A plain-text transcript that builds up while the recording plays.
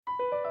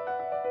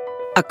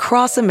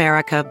Across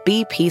America,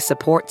 BP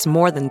supports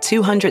more than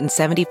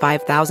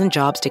 275,000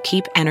 jobs to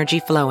keep energy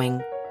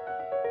flowing.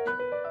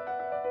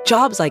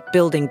 Jobs like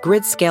building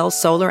grid-scale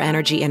solar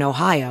energy in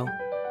Ohio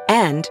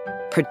and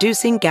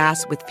producing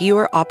gas with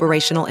fewer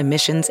operational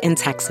emissions in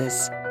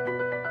Texas.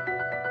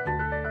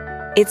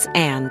 It's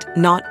and,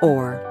 not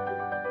or.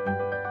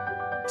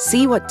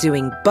 See what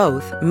doing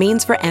both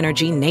means for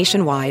energy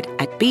nationwide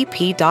at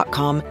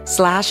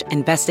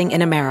bp.com/investing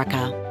in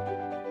America.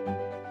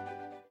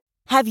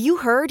 Have you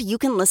heard you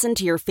can listen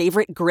to your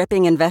favorite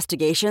gripping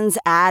investigations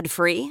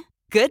ad-free?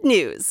 Good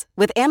news!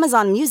 With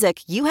Amazon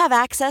Music, you have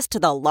access to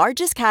the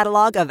largest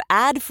catalog of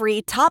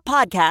ad-free top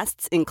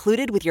podcasts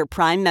included with your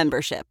Prime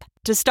membership.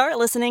 To start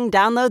listening,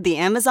 download the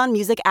Amazon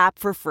Music app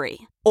for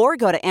free. Or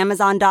go to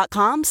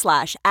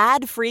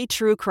amazon.com/ad-free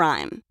true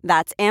crime.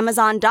 That's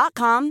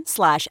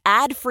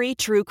amazon.com/ad-free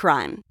true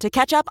crime to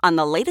catch up on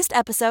the latest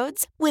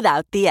episodes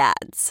without the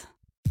ads.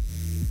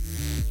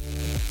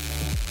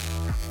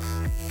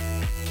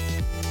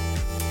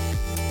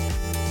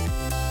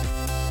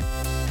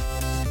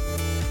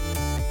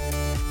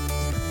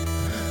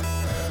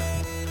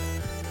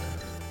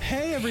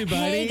 Hey, everybody.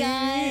 Hey,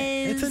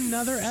 guys. It's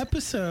another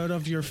episode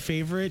of your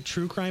favorite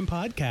true crime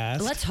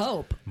podcast. Let's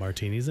hope.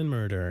 Martinis and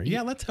Murder.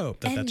 Yeah, let's hope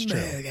that's true.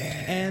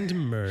 And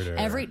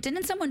murder.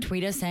 Didn't someone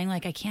tweet us saying,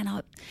 like, I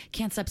can't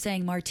stop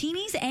saying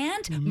martinis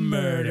and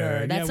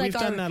murder. That's yeah, like we've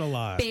our done that a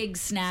lot. big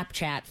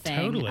Snapchat thing.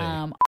 Totally.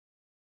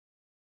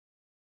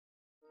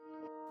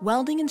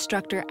 Welding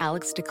instructor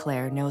Alex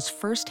DeClaire knows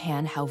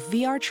firsthand how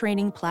VR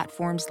training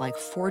platforms like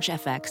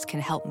ForgeFX can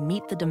help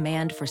meet the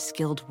demand for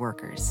skilled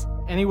workers.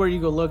 Anywhere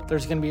you go look,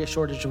 there's going to be a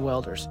shortage of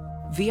welders.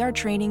 VR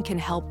training can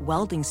help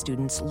welding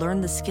students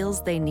learn the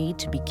skills they need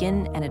to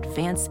begin and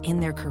advance in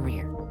their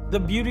career. The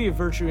beauty of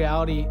virtual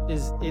reality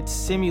is it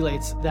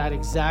simulates that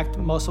exact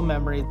muscle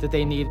memory that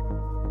they need.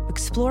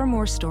 Explore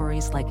more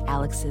stories like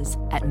Alex's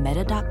at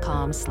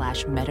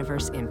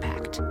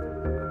meta.com/metaverseimpact.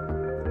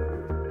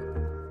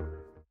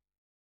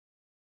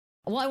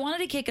 Well, I wanted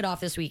to kick it off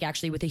this week,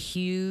 actually, with a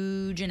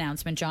huge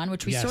announcement, John,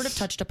 which we sort of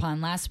touched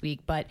upon last week,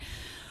 but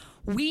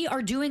we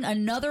are doing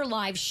another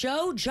live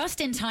show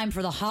just in time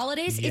for the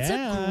holidays. Yeah. It's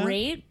a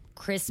great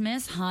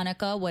Christmas,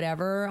 Hanukkah,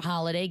 whatever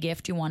holiday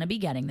gift you want to be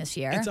getting this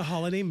year. It's a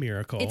holiday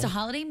miracle. It's a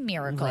holiday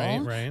miracle.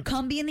 Right.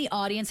 Come be in the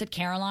audience at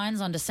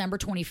Caroline's on December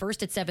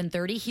 21st at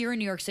 7:30 here in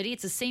New York City.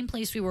 It's the same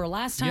place we were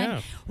last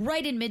time,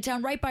 right in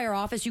Midtown, right by our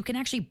office. You can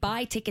actually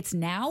buy tickets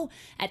now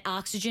at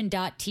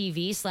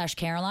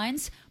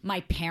oxygen.tv/Carolines.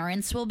 My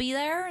parents will be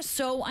there.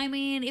 So, I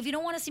mean, if you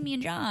don't want to see me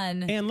and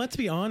John, and let's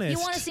be honest, you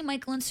want to see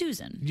Michael and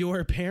Susan.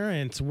 Your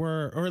parents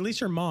were, or at least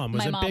your mom,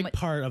 was My a mom big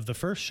part of the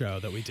first show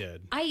that we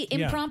did.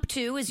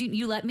 Impromptu, as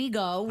you let me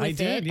go with I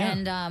did, it. yeah.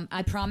 And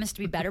I promised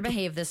to be better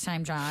behaved this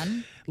time,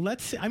 John.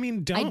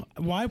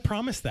 Why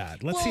promise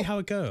that? Let's see how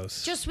it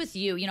goes. Just with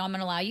you, I'm going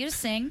to allow you to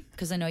sing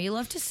because I know you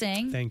love to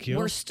sing. Thank you.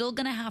 We're still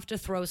going to have to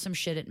throw some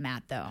shit at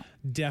Matt, though.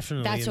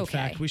 Definitely. That's In okay.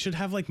 fact, we should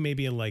have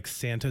maybe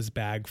Santa's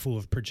bag full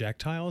of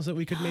projectiles that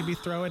we could maybe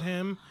throw at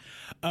him.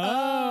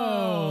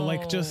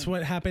 Like just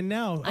what happened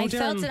now. I Darren,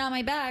 felt it on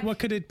my back. What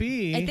could it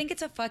be? I think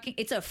it's a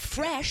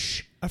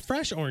fresh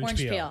orange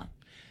peel.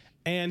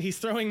 And he's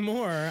throwing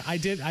more.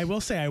 I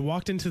will say, I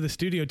walked into the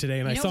studio today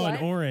and I saw an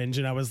orange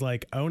and I was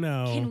like, oh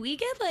no. Can we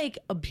get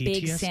a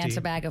big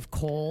Santa bag of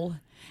coal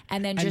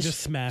and then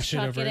just smash it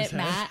over his at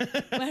Matt?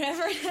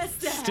 Whenever it has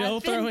to Still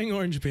happen. Throwing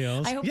orange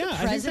peels. I hope the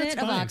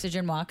president of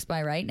Oxygen walks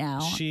by right now.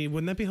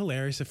 Wouldn't that be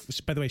hilarious?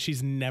 By the way,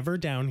 she's never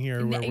down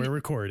here where we're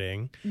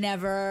recording.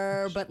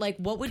 Never. But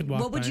what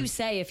would you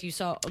say if you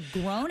saw a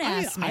grown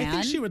ass man? I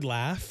think she would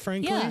laugh.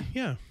 Frankly,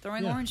 yeah.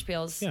 Throwing orange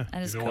peels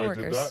at his I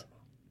coworkers. did that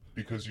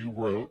because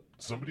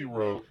somebody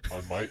wrote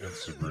on my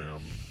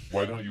Instagram,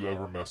 why don't you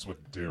ever mess with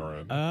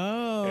Darren?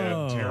 Oh.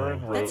 And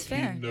Darren wrote, That's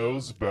fair. He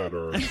knows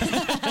better.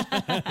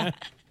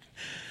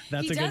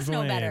 That's he a does good know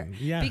point. better.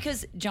 Yeah.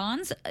 Because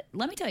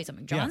let me tell you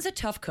something. John's a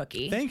tough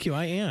cookie. Thank you.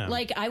 I am.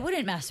 I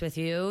wouldn't mess with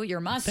you.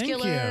 You're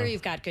muscular.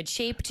 You've got good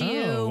shape to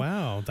you. Oh,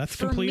 wow. That's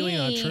completely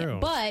not true.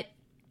 But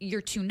you're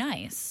too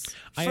nice.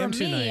 I For am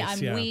too me,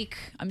 nice, I'm weak,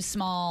 I'm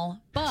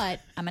small, but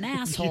I'm an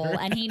asshole,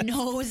 and he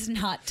knows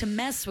not to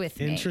mess with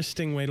me.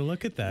 Interesting way to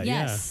look at that.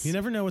 Yes. Yeah. You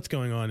never know what's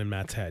going on in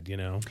Matt's head,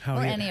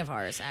 Or any of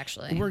ours,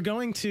 actually. We're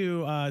going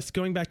to,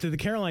 going back to the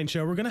Caroline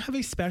show, we're going to have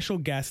a special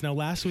guest. Now,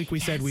 last week we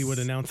said we would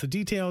announce the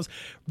details.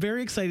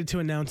 Very excited to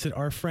announce that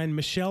our friend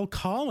Michelle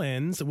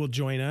Collins will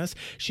join us.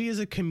 She is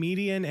a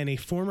comedian and a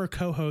former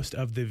co-host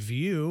of The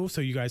View,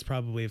 so you guys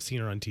probably have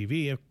seen her on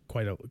TV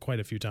quite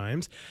a few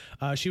times.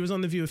 She was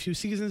on The View a few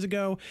seasons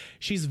ago.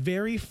 She's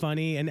very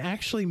funny, and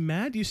actually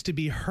Matt used to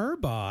be her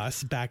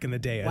boss back in the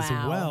day as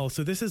well.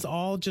 So this is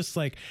all just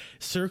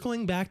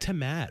circling back to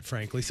Matt,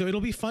 frankly. So it'll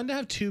be fun to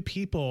have two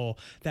people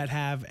that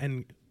have,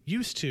 and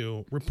used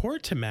to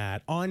report to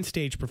Matt on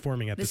stage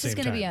performing at the same time. This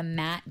is going to be a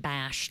Matt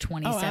Bash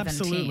 2017. Oh,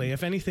 absolutely.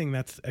 If anything,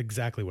 that's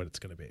exactly what it's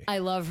going to be. I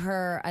love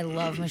her. I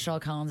love Michelle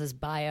Collins'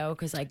 bio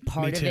because like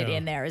part of it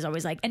in there is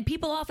always like, and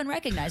people often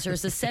recognize her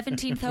as the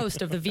 17th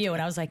host of The View.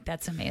 And I was like,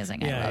 that's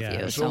amazing. I love you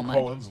Michelle so much.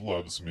 Collins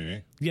loves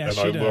me. Yes, and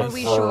she I does. love Are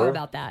we her. sure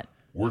about that?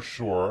 We're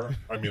sure.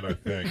 I mean, I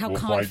think How we'll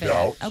confident?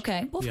 find out.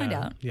 Okay, we'll find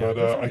out. Yeah, But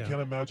we'll I find out.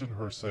 can't imagine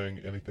her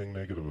saying anything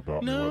negative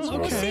about me No,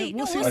 whatsoever. okay. We'll see.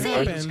 We'll No, see we'll what see.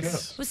 I just happens.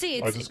 can't. We'll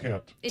see. I just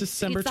can't.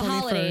 December it's the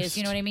holidays. 21st.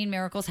 You know what I mean?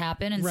 Miracles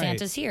happen and Right.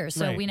 Santa's here.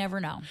 So Right. we never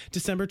know.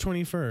 December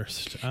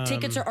 21st.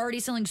 Tickets are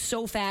already selling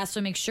so fast. So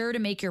make sure to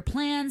make your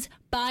plans.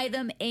 Buy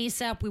them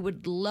ASAP. We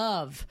would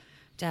love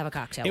to have a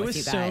cocktail It with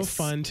was you guys.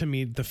 so fun to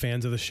meet the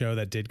fans of the show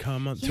that did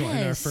come to in our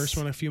Yes. first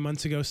one a few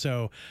months ago.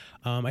 So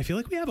I feel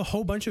like we have a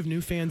whole bunch of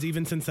new fans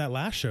even since that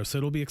last show. So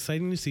it'll be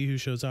exciting to see who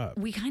shows up.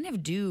 We kind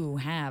of do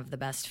have the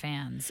best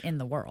fans in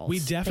the world. We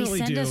definitely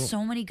They send do. us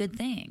so many good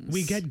things.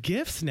 We get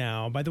gifts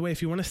now. By the way,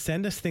 if you want to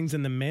send us things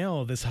in the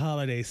mail this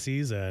holiday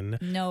season,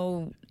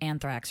 no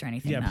anthrax or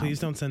anything. no. please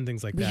don't send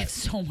things like We that. have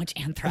so much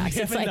anthrax.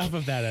 We have It's like, enough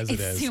of that as it is.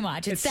 It's too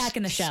much. It's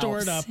stacking the shelves.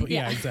 Stored up. Yeah,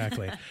 Yeah.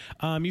 exactly.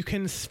 You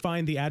can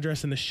find the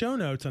address in the show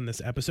notes on this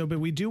episode, but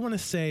we do want to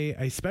say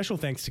a special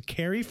thanks to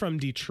Carrie from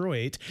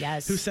Detroit,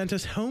 Yes. who sent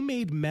us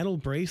homemade metal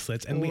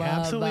bracelets, and we Love.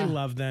 absolutely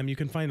love them. You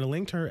can find a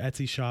link to her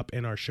Etsy shop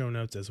in our show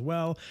notes as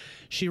well.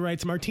 She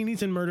writes,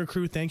 Martinis and Murder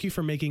Crew, thank you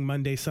for making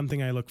Monday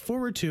something I look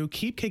forward to.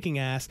 Keep kicking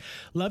ass.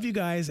 Love you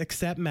guys,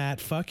 except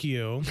Matt. Fuck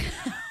you.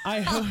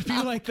 I hope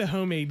you like the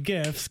homemade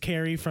gifts,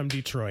 Carrie from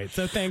Detroit.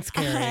 So thanks,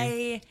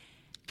 Carrie.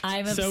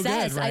 I'm So good,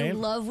 obsessed. I right?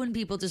 love when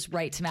people just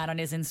write to Matt on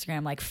his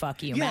Instagram like,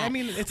 fuck you, Yeah, Matt. I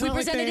mean, it's we not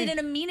like presented they- it in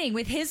a meeting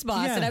with his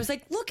boss, Yeah. and I was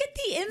like, look at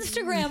the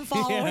Instagram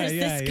followers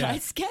yeah, this yeah.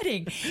 guy's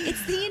getting.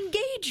 It's the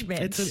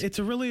engagement. It's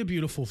a really a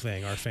beautiful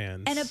thing, our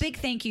fans. And a big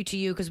thank you to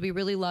you because we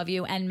really love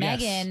you. And Yes.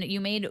 Megan, you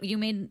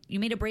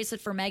made a bracelet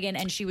for Megan,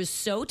 and she was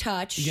so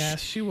touched.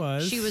 Yes, she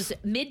was. She was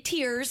mid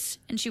tears,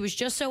 and she was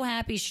just so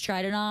happy. She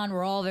tried it on.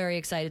 We're all very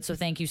excited. So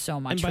thank you so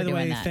much And for by the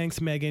doing way, that. thanks,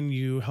 Megan.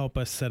 You help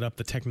us set up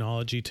the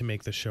technology to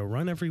make the show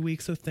run every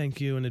week. So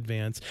thank you in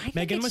advance. think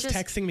Megan it's was just-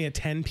 texting me at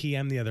 10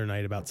 p.m. the other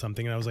night about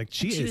something, and I was like,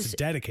 she is was-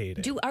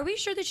 dedicated. Are we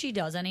sure that she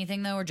does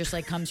anything though, or just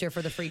like comes here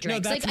for the free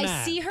drinks? that's like I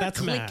Matt. see her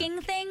That's Matt. clicking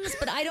things,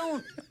 but I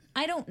don't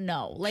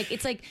know. Like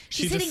it's like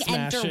She she's just hitting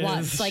enter smashes.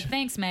 once. Like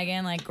thanks,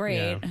 Megan. Like great.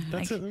 Yeah,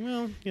 that's Like, it.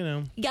 Well, you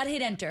know. you gotta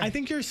hit enter. I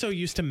think you're so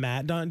used to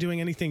Matt not doing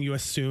anything, you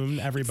assume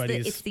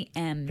everybody's. it's the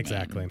M name.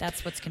 Exactly.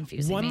 That's what's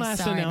confusing One me.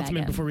 last Sorry, announcement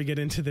Megan. before we get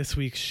into this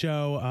week's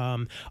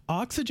show.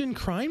 Oxygen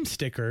crime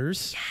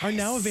stickers are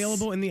now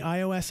available in the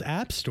iOS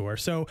App Store.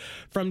 So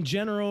from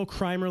general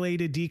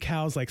crime-related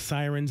decals like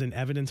sirens and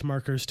evidence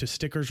markers to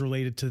stickers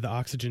related to the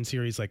Oxygen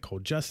series like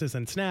Cold Justice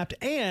and Snapped,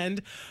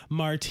 and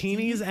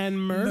martinis and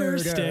murder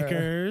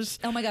stickers.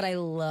 Oh my god, I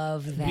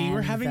love that. We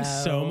were having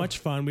so much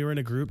fun. We were in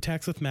a group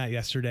text with Matt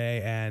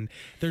yesterday, and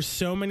there's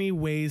so many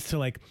ways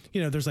to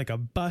there's like a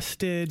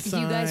busted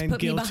sign, You guys put me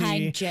guilty,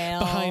 behind jail.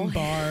 behind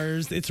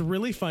bars. It's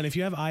really fun. If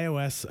you have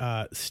iOS,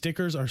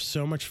 stickers are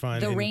so much fun.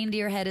 The And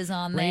reindeer head is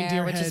on there,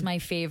 Reindeer which is head, my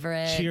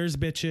favorite. Cheers,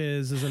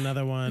 bitches is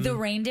another one. The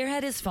reindeer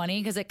head is funny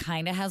because it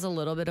kind of has a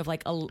little bit of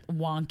like a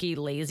wonky,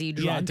 lazy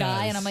drunk Yeah, it guy,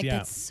 does, and I'm like, yeah.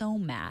 that's so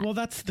Matt. Well,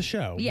 that's the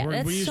show. yeah,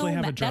 that's we usually so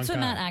have a Matt. drunk That's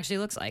what guy. Matt actually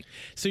looks like.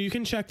 So you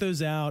can check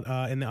those out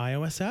in the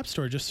iOS App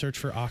Store. Just search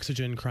for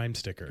Oxygen crime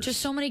stickers.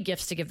 Just so many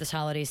gifts to give this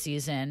holiday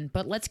season.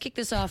 But let's kick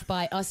this off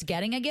by us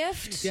getting a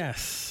gift.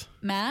 Yes.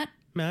 Matt,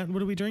 Matt,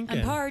 what are we drinking?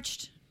 I'm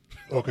parched.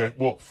 Okay,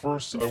 well,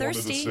 first I wanted to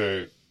thirsty.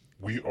 say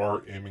we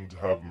are aiming to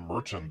have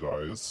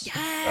merchandise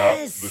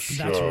Yes! at the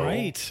show. That's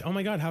right. Oh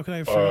my God, how could I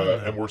have forgotten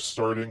that? And we're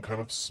starting kind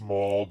of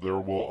small. There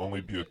will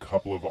only be a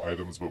couple of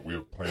items, but we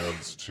have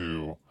plans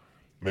to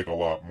make a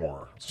lot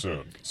more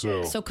soon.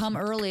 So come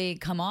early,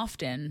 come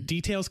often,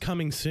 Details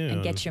coming soon.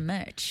 and get your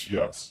merch.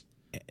 Yes.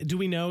 Do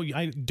we know?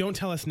 Don't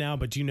tell us now,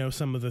 but do you know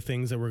some of the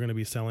things that we're going to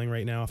be selling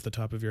right now off the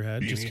top of your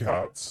head? Beanie curious.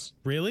 hats,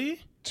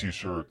 Really?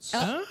 t-shirts,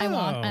 Oh, I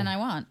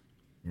want.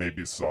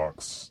 maybe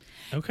socks.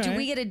 Okay. Do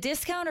we get a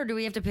discount or do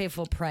we have to pay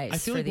full price I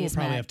feel for like we'll these?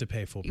 probably Matt? have to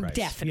pay full price.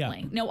 Definitely.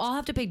 Yeah. No, I'll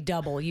have to pay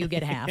double. You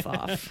get half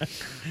off.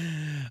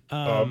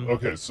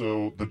 Okay,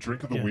 so the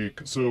drink of the yeah.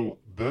 week. So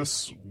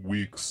this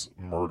week's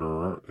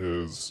murder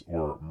is,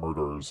 or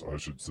murders, I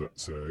should say,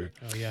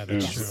 Oh yeah,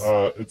 that's is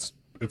true.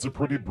 it's a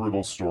pretty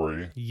brutal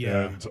story.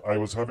 Yeah. And I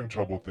was having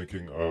trouble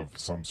thinking of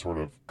some sort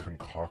of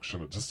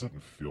concoction. It just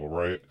didn't feel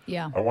right.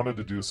 Yeah. I wanted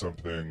to do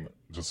something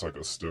just like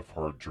a stiff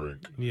hard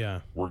drink.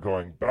 Yeah. We're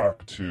going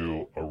back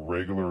to a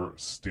regular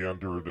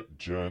standard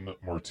gin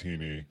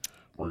martini.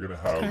 We're gonna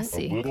have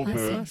Classy, a little bit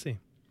Classy.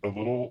 a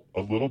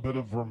little bit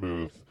of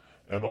vermouth,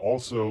 and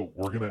also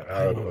we're gonna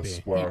add will a be.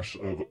 splash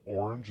of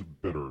orange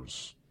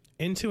bitters.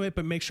 Into it,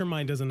 but make sure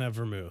mine doesn't have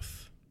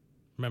vermouth.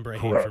 Remember, I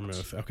Correct. hate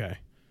vermouth. Okay.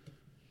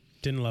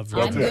 Didn't love I'm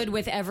vermouth. it. good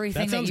with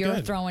everything That that sounds you're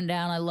good. throwing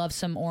down. I love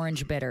some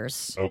orange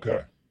bitters.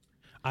 Okay.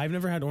 I've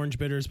never had orange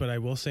bitters, but I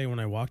will say when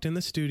I walked in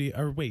the studio,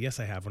 or wait, yes,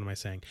 I have. What am I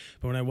saying?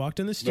 But when I walked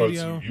in the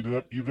studio,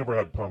 you've never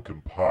had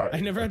pumpkin pie. I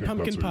never had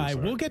pumpkin pie.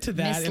 We'll get to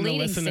that in the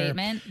listener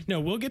statement. No,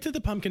 we'll get to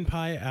the pumpkin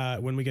pie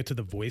when we get to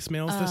the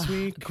voicemails this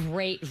week.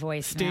 Great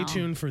voicemail. Stay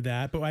tuned for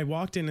that. But I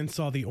walked in and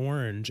saw the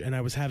orange, and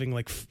I was having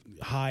like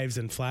hives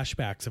and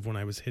flashbacks of when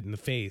I was hit in the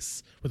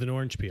face with an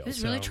orange peel. It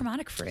was really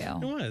traumatic for you.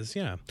 It was,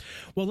 yeah.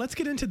 Well, let's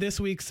get into this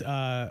week's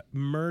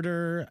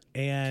murder,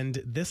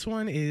 and this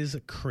one is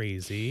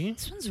crazy.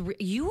 This one's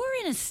you were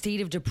in a state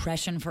of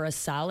depression for a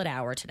solid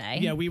hour today.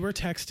 Yeah, we were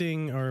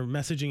texting or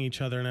messaging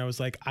each other, and I was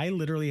like, I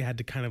literally had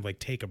to kind of like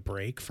take a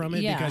break from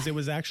it because it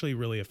was actually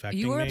really affecting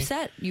me. You were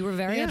upset. You were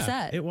very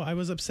upset. I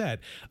was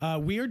upset.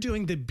 We are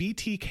doing the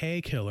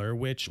BTK killer,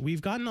 which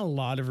we've gotten a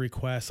lot of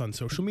requests on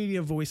social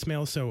media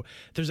voicemails, so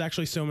there's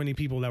actually so many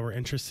people that were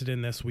interested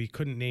in this. We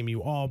couldn't name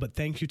you all, but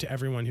thank you to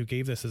everyone who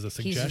gave this as a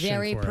suggestion. He's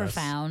very for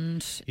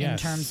profound us. in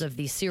terms of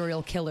the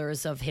serial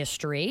killers of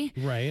history.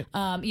 Right.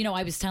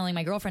 I was telling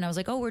my girlfriend, I was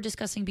like, oh, we're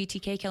discussing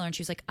BTK killer. And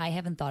she was like, I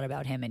haven't thought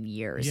about him in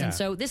years. Yeah. And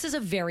so this is a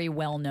very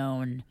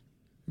well-known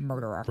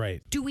murderer.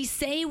 Right. Do we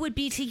say what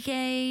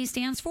BTK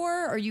stands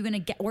for? Or are you going to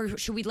get, or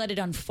should we let it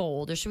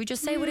unfold? Or should we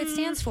just say what it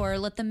stands for?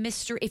 Let the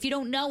mystery, if you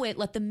don't know it,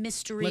 let the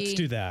mystery. Let's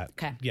do that.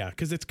 Okay. Yeah,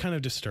 because it's kind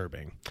of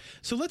disturbing.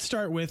 So let's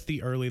start with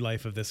the early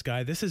life of this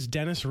guy. This is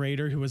Dennis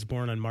Rader, who was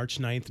born on March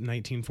 9th,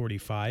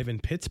 1945 in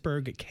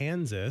Pittsburgh,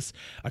 Kansas,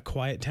 a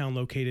quiet town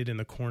located in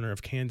the corner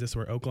of Kansas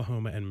where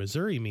Oklahoma and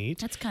Missouri meet.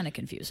 That's kind of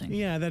confusing.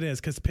 Yeah, that is,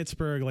 because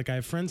Pittsburgh, like I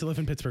have friends that live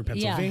in Pittsburgh,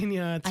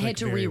 Pennsylvania. Yeah. It's I like had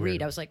to very reread.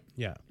 weird. I was like,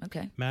 yeah.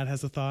 Okay. Matt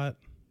has a thought?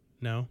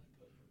 No?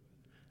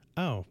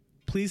 Oh,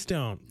 please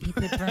don't.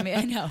 For me,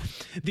 I know.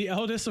 The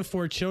eldest of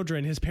 4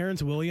 children, his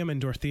parents William and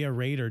Dorothea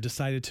Rader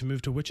decided to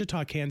move to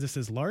Wichita,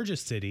 Kansas's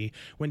largest city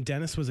when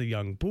Dennis was a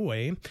young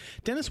boy.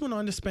 Dennis went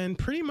on to spend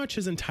pretty much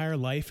his entire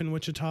life in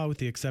Wichita with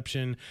the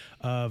exception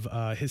of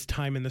his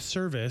time in the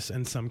service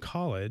and some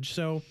college.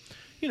 So,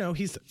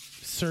 he's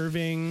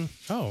serving.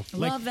 Oh,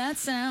 love that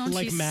sound.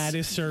 Like Matt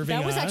is serving.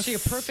 That was us. actually a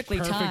perfect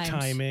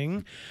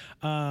timing.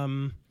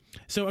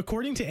 So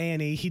according to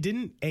A&E, he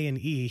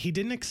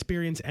didn't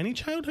experience any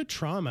childhood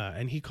trauma,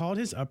 and he called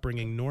his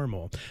upbringing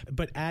normal.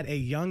 But at a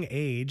young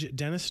age,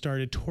 Dennis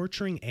started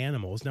torturing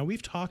animals. Now,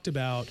 we've talked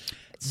about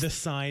the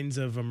signs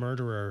of a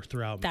murderer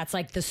throughout. That's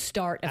like the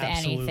start of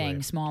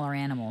anything, smaller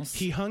animals.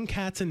 He hung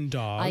cats and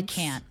dogs. I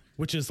can't.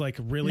 Which is like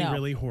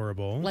really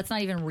horrible. Let's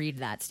not even read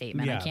that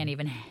statement. Yeah. I can't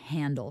even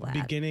handle that.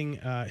 Beginning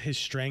his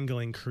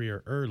strangling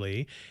career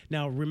early.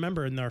 Now,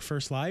 remember in our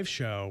first live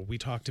show,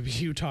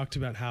 you talked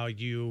about how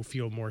you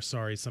feel more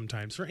sorry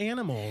sometimes for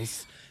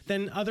animals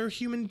than other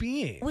human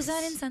beings. Was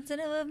that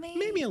insensitive of me?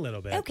 Maybe a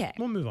little bit. Okay.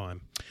 We'll move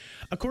on.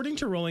 According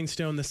to Rolling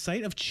Stone, the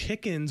sight of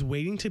chickens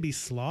waiting to be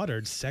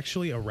slaughtered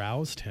sexually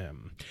aroused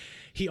him.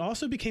 He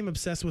also became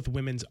obsessed with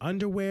women's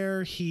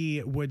underwear.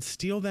 He would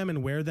steal them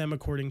and wear them,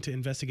 according to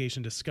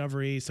Investigation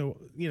Discovery. So,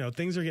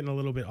 things are getting a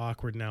little bit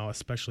awkward now,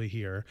 especially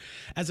here.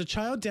 As a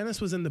child,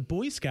 Dennis was in the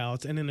Boy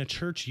Scouts and in a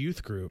church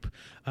youth group.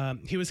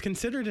 He was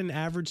considered an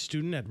average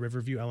student at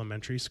Riverview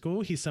Elementary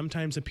School. He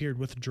sometimes appeared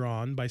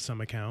withdrawn by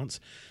some accounts.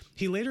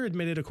 He later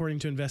admitted, according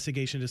to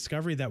Investigation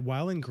Discovery, that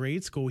while in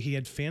grade school, he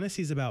had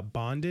fantasies about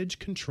bondage,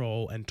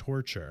 control, and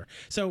torture.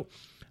 So,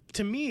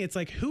 to me, it's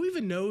like, who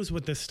even knows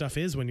what this stuff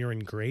is when you're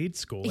in grade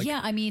school? Like,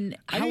 yeah, I mean,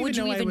 how would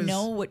you even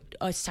know what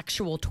a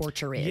sexual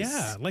torture is?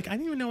 Yeah, like I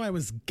didn't even know I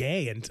was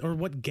gay or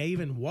what gay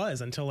even was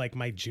until like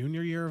my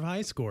junior year of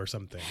high school or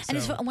something. And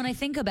it's, when I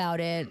think about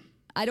it,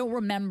 I don't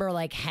remember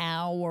like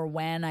how or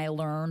when I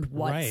learned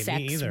what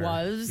sex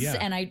was. Yeah.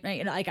 And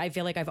I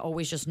feel like I've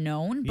always just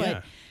known,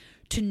 but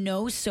to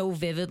know so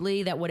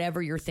vividly that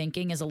whatever you're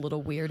thinking is a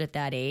little weird at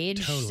that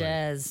age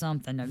says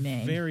something to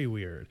me. Very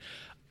weird.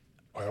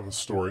 I have a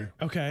story.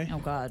 Okay. Oh,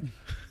 God.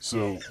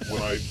 So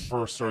when I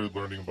first started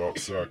learning about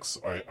sex,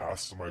 I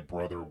asked my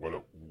brother what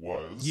it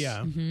was.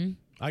 Yeah. Mm-hmm.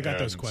 I got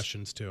those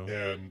questions too.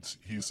 And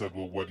he said,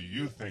 well, what do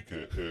you think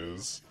it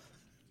is?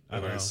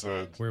 And I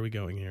said, where are we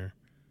going here?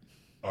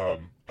 I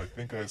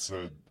think I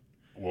said,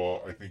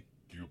 well, I think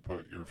you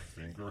put your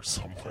finger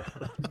somewhere.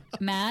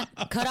 Matt,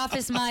 cut off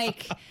his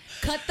mic.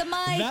 Cut the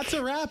mic. That's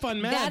a wrap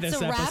on Matt.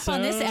 That's a wrap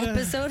on this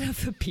episode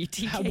of the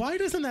BTK. Why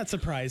doesn't that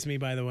surprise me,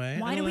 by the way?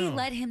 Why do we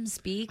let him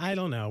speak? I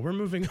don't know. We're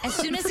moving on. As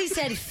soon as he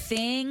said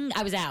thing,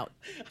 I was out.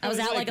 I was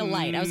out like a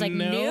light. I was like,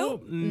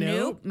 nope,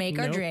 make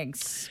our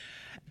drinks.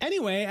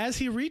 Anyway, as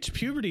he reached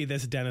puberty,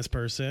 this Dennis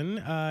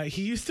person,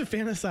 he used to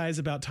fantasize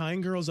about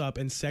tying girls up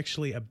and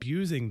sexually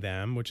abusing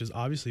them, which is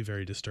obviously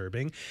very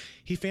disturbing.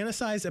 He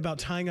fantasized about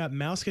tying up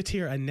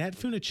Mouseketeer Annette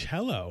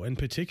Funicello, in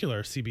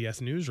particular,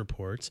 CBS News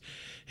reports.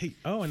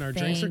 And our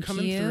drinks are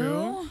coming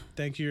through.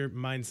 Thank you.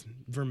 Mine's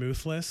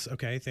vermouthless.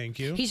 Okay, thank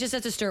you. He just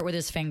has to stir it with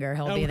his finger.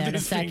 He'll be there in a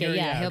second.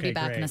 Finger, he'll be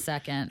back great. in a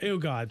second. Oh,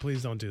 God,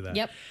 please don't do that.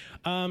 Yep.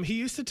 He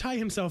used to tie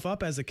himself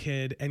up as a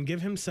kid and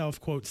give himself,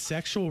 quote,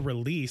 sexual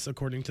release,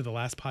 according to the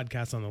last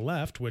podcast on the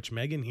left, which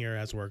Megan here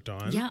has worked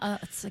on. Yeah,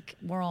 it's like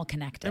we're all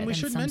connected and we in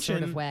should some mention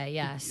sort of way,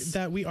 yes.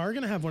 that we are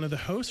going to have one of the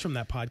hosts from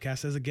that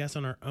podcast as a guest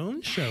on our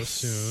own show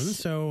soon.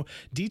 So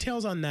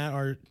details on that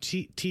are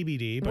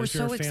TBD. But we're if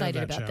you're so a fan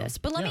excited of that about show, this.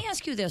 But let me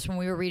ask you this. When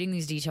we were reading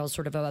these details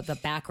sort of about the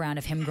background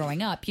of him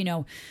growing up, you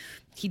know,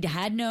 he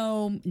had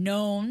no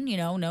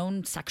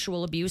known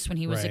sexual abuse when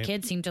he was a Right.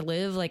 kid, seemed to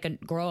live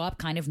grow up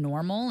kind of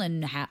normal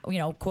and,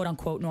 quote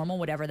unquote normal,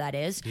 whatever that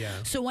is. Yeah.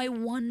 So I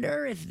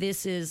wonder if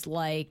this is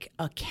like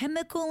a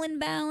chemical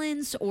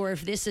imbalance or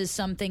if this is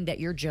something that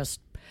you're just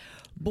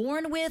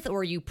born with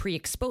or you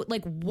pre-exposed,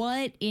 like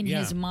what in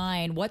his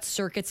mind, what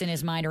circuits in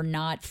his mind are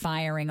not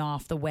firing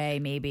off the way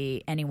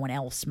maybe anyone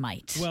else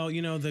might? Well,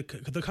 you know, the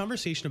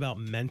conversation about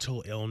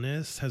mental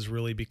illness has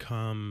really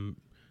become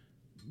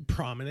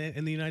prominent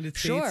in the United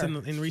States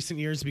in recent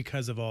years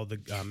because of all the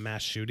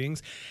mass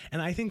shootings.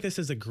 And I think this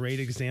is a great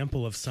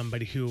example of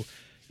somebody who,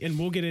 and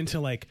we'll get into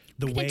like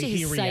the way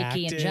he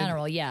reacted. Psyche in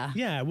general, yeah.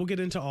 Yeah, we'll get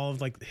into all of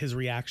like his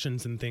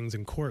reactions and things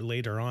in court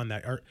later on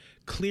that are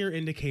clear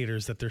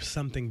indicators that there's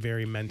something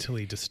very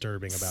mentally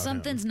disturbing about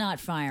Something's him. not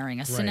firing.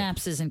 A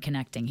synapse isn't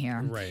connecting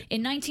here. Right.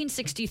 In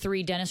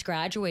 1963, Dennis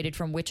graduated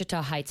from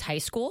Wichita Heights High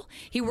School.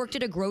 He worked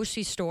at a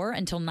grocery store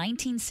until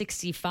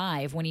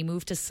 1965 when he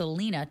moved to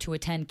Salina to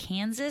attend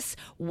Kansas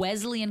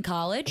Wesleyan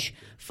College.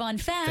 Fun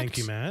fact. Thank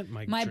you, Matt.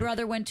 My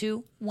brother went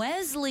to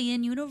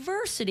Wesleyan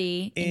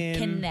University in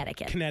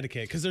Connecticut.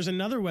 Connecticut, because there's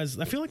another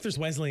I feel like there's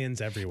Wesleyans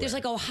everywhere. There's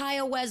like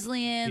Ohio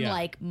Wesleyan,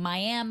 like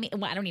Miami.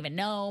 Well, I don't even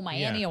know.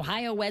 Miami,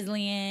 Ohio Wesleyan.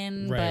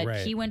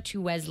 But he went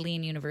to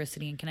Wesleyan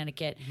University in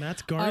Connecticut.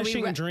 Matt's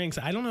garnishing drinks.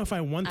 I don't know if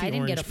I want the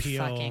didn't orange get a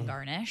peel. fucking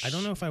garnish. I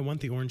don't know if I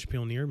want the orange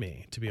peel near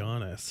me, to be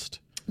honest.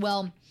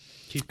 Well,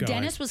 keep going.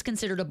 Dennis was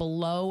considered a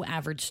below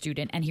average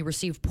student and he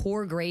received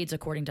poor grades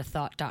according to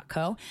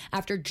Thought.co.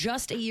 After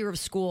just a year of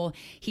school,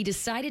 he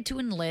decided to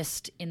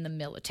enlist in the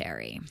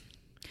military.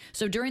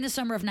 So during the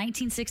summer of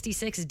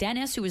 1966,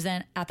 Dennis, who was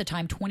then at the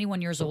time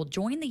 21 years old,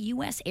 joined the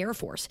U.S. Air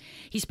Force.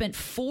 He spent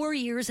 4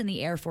 years in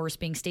the Air Force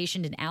being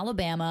stationed in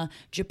Alabama,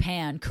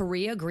 Japan,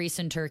 Korea, Greece,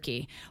 and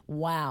Turkey.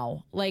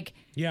 Wow.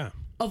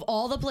 Of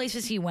all the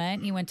places he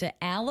went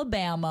to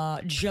Alabama,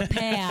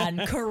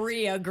 Japan,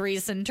 Korea,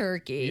 Greece, and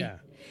Turkey. Yeah.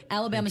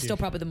 Alabama's still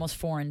probably the most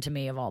foreign to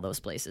me of all those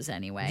places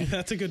anyway.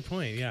 That's a good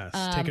point, yes.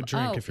 Take a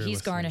drink if you're he's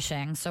listening.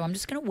 garnishing, so I'm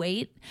just going to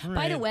wait. All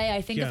By the right. way,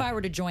 I think if I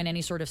were to join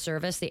any sort of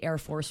service, the Air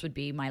Force would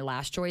be my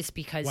last choice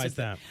because... Why is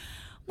that?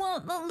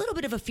 Well, a little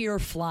bit of a fear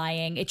of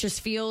flying. It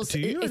just feels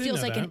it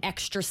feels like an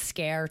extra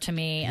scare to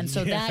me. And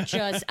so that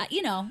just,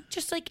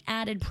 just like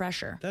added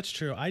pressure. That's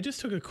true. I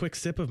just took a quick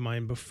sip of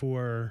mine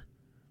before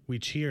we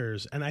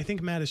cheers, and I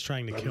think Matt is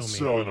trying to kill me.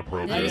 So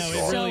inappropriate. That is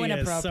so really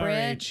inappropriate.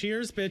 Sorry.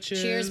 Cheers,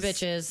 bitches. Cheers,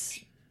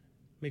 bitches.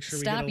 Make sure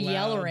Stop we get a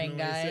loud yelling,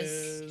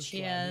 guys. noises,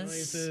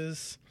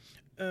 Cheers.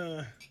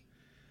 loud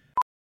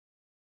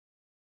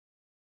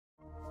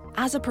noises.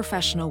 As a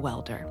professional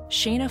welder,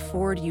 Shayna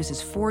Ford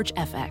uses Forge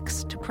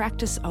FX to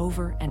practice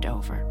over and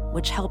over,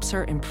 which helps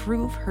her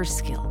improve her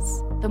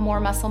skills. The more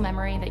muscle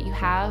memory that you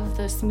have,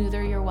 the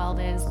smoother your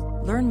weld is.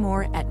 Learn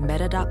more at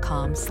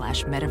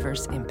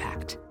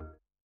meta.com/metaverseimpact.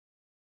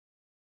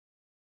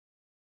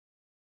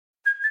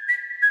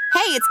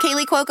 Hey, it's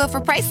Kaylee Cuoco for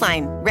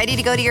Priceline. Ready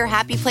to go to your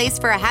happy place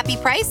for a happy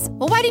price?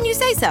 Well, why didn't you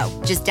say so?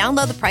 Just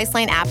download the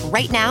Priceline app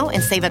right now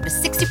and save up to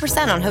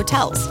 60% on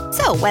hotels.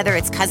 So whether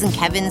it's Cousin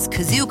Kevin's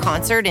Kazoo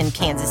Concert in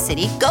Kansas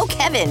City, go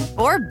Kevin,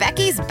 or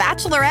Becky's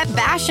Bachelorette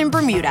Bash in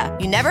Bermuda,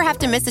 you never have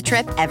to miss a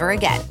trip ever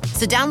again.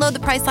 So download the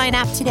Priceline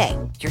app today.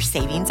 Your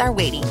savings are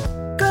waiting.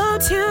 Go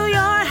to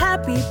your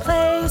happy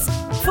place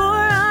for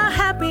a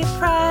happy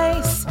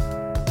price.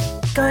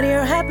 Go to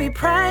your happy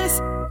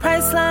price,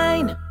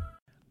 Priceline.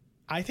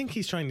 I think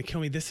he's trying to kill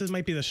me.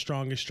 Might be the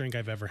strongest drink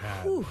I've ever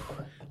had. Whew.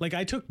 Like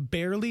I took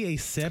barely a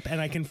sip and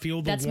I can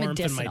feel the warmth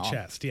in my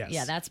chest. Yes.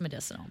 Yeah, that's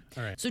medicinal.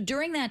 All right. So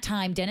during that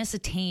time, Dennis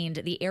attained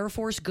the Air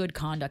Force Good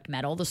Conduct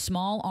Medal, the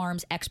Small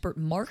Arms Expert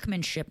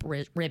Marksmanship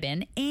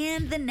Ribbon,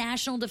 and the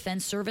National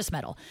Defense Service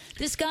Medal.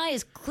 This guy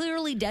is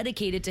clearly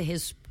dedicated to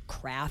his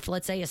craft,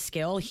 let's say, a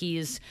skill.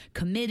 He's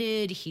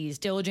committed, he's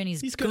diligent,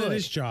 he's good at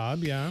his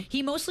job, yeah.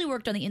 He mostly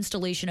worked on the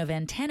installation of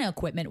antenna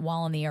equipment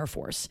while in the Air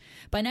Force.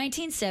 By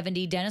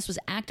 1970, Dennis was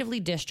actively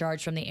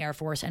discharged from the Air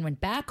Force and went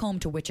back home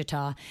to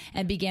Wichita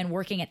and began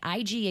working at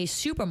IGA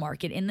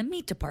Supermarket in the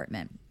meat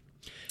department.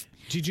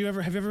 Have you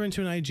ever been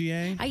to an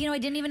IGA? I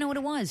didn't even know what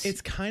it was.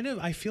 It's kind of,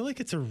 I feel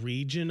like it's a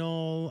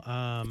regional.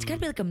 It's got to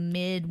be like a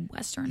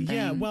Midwestern thing.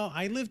 Yeah, well,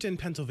 I lived in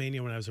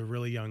Pennsylvania when I was a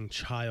really young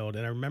child,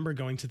 and I remember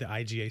going to the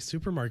IGA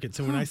supermarket.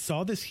 So when I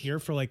saw this here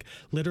for like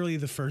literally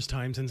the first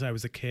time since I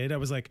was a kid, I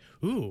was like,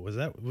 ooh,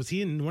 was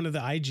he in one of the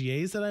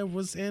IGAs that I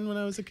was in when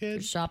I was a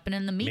kid? Shopping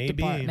in the meat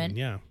department.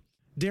 Yeah.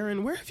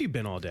 Darren, where have you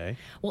been all day?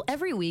 Well,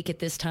 every week at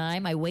this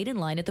time, I wait in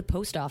line at the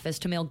post office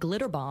to mail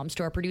glitter bombs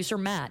to our producer,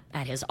 Matt,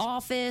 at his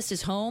office,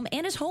 his home,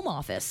 and his home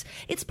office.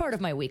 It's part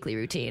of my weekly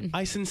routine.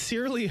 I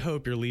sincerely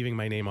hope you're leaving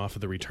my name off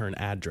of the return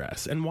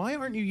address. And why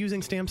aren't you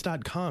using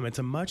Stamps.com? It's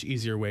a much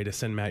easier way to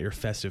send Matt your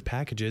festive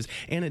packages,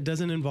 and it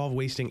doesn't involve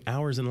wasting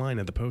hours in line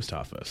at the post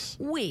office.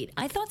 Wait,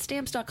 I thought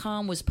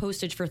Stamps.com was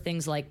postage for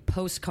things like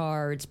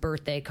postcards,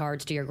 birthday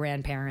cards to your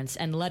grandparents,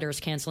 and letters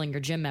canceling your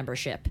gym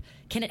membership.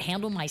 Can it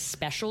handle my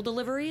special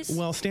deliveries?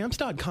 Well,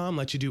 Stamps.com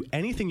lets you do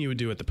anything you would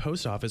do at the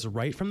post office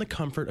right from the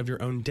comfort of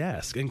your own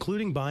desk,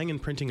 including buying and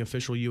printing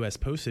official U.S.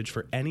 postage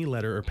for any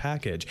letter or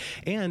package.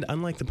 And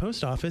unlike the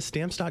post office,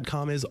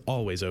 Stamps.com is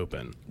always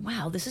open.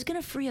 Wow, this is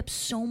going to free up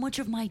so much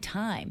of my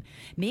time.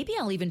 Maybe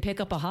I'll even pick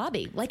up a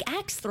hobby, like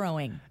axe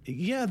throwing.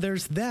 Yeah,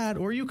 there's that.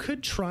 Or you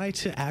could try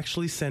to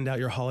actually send out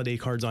your holiday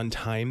cards on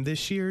time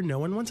this year. No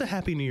one wants a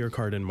Happy New Year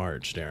card in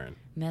March, Darren.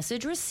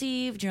 Message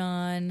received,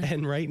 John.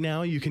 And right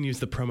now, you can use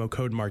the promo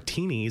code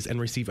Martinis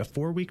and receive a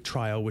 4-week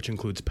trial, which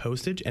includes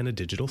postage and a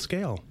digital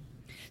scale.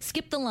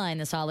 Skip the line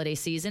this holiday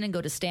season and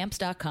go to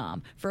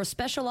Stamps.com. For a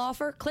special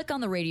offer, click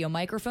on the radio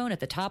microphone at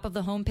the top of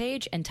the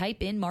homepage and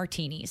type in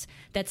Martinis.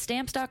 That's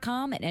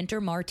Stamps.com and enter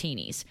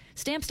Martinis.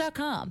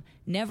 Stamps.com.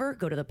 Never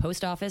go to the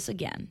post office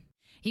again.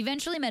 He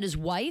eventually met his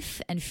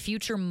wife and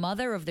future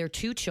mother of their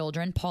 2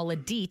 children, Paula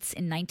Dietz,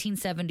 in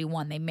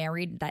 1971. They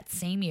married that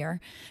same year.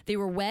 They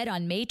were wed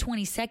on May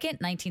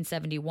 22nd,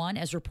 1971,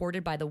 as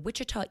reported by the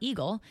Wichita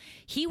Eagle.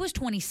 He was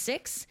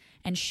 26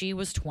 and she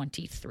was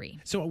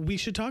 23. So we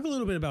should talk a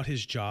little bit about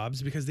his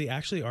jobs because they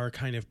actually are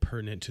kind of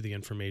pertinent to the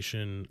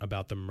information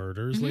about the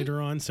murders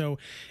later on. So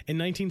in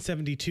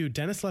 1972,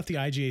 Dennis left the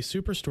IGA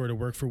Superstore to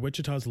work for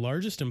Wichita's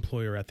largest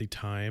employer at the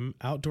time,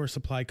 outdoor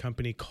supply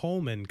company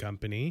Coleman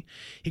Company.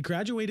 He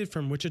graduated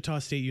from Wichita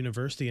State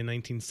University in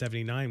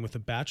 1979 with a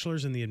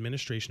bachelor's in the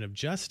administration of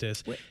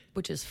justice.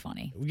 Which is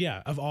funny.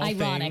 Yeah, of all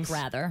Ironic, things.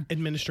 rather.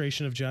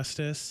 Administration of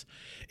justice.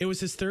 It was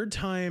his 3rd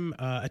time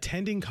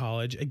attending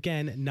college.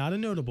 Again, not a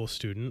notable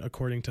student,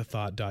 according to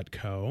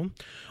Thought.co.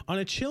 On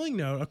a chilling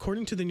note,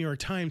 according to the New York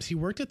Times, he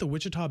worked at the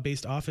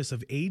Wichita-based office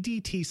of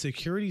ADT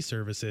Security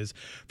Services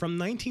from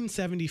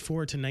 1974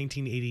 to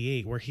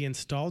 1988, where he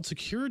installed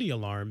security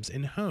alarms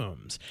in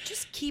homes.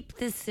 Just keep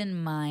this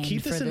in mind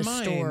Keep this for in the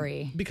mind,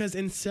 story. because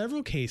in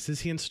several cases,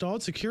 he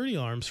installed security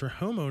alarms for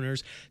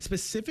homeowners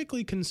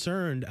specifically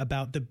concerned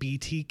about the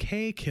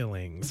BTK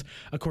killings,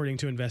 according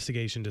to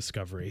Investigation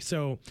Discovery.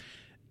 So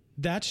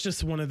that's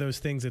just one of those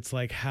things. It's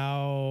like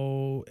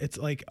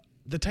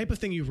the type of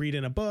thing you read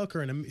in a book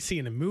or see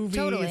in a movie.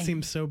 Totally. It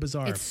seems so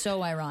bizarre. It's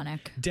so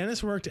ironic.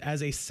 Dennis worked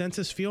as a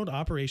Census Field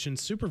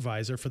Operations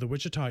Supervisor for the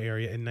Wichita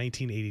area in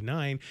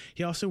 1989.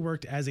 He also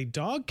worked as a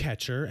dog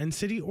catcher and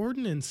city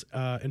ordinance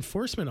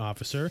enforcement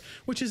officer,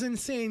 which is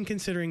insane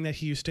considering that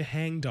he used to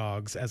hang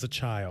dogs as a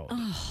child.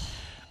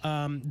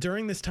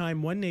 During this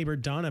time, one neighbor,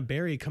 Donna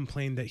Berry,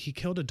 complained that he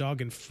killed a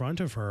dog in front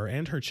of her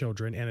and her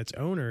children and its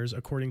owners,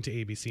 according to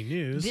ABC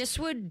News. This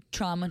would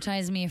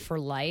traumatize me for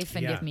life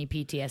and give me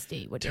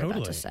PTSD, what you're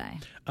about to say.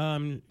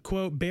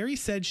 Quote, Berry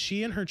said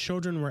she and her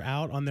children were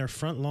out on their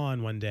front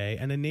lawn one day,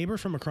 and a neighbor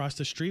from across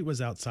the street was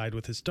outside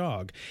with his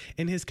dog.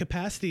 In his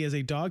capacity as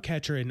a dog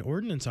catcher and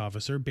ordinance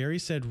officer, Berry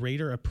said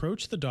Rader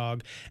approached the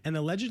dog and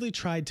allegedly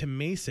tried to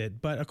mace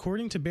it, but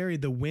according to Berry,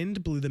 the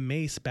wind blew the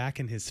mace back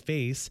in his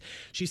face.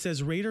 She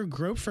says Rader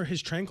groped for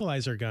his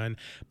tranquilizer gun,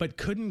 but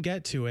couldn't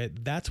get to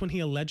it. That's when he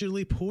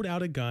allegedly pulled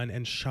out a gun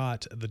and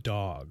shot the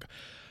dog.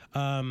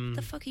 What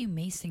the fuck are you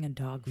macing a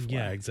dog for?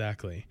 Yeah,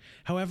 exactly.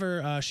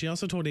 However, she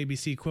also told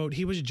ABC, quote,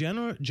 he was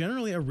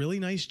generally a really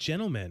nice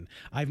gentleman.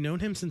 I've known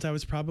him since I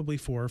was probably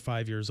 4 or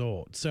 5 years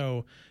old.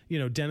 So,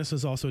 Dennis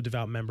was also a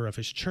devout member of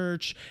his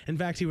church. In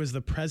fact, he was the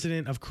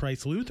president of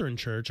Christ Lutheran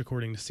Church,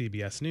 according to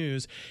CBS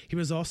News. He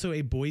was also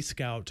a Boy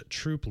Scout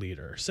troop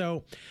leader.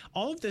 So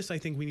all of this, I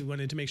think we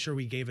wanted to make sure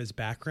we gave his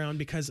background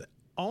because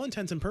all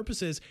intents and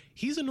purposes,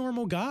 he's a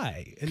normal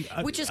guy. And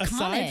which is aside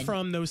common.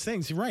 from those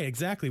things. Right,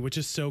 exactly, which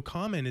is so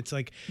common. It's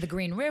like the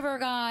Green River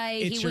guy.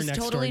 It's He your was next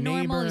totally door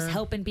normal. neighbor. He's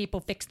helping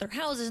people fix their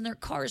houses and their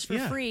cars for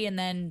free. And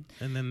then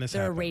this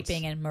they're happens.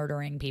 raping and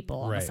murdering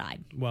people on the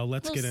side. Well,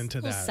 let's get into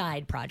little that.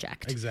 side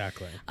project.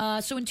 Exactly.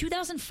 So in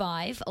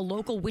 2005, a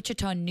local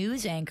Wichita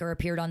news anchor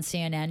appeared on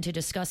CNN to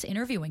discuss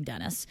interviewing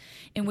Dennis,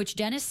 in which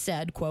Dennis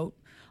said, quote,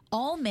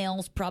 all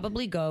males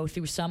probably go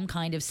through some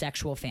kind of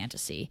sexual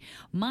fantasy.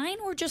 Mine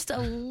were just a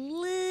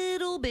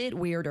little bit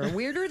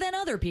weirder than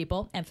other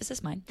people.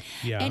 Emphasis mine.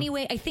 Yeah.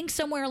 Anyway, I think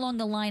somewhere along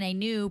the line I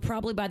knew,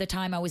 probably by the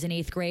time I was in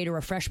 8th grade or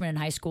a freshman in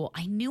high school,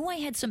 I knew I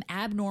had some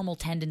abnormal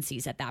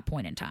tendencies at that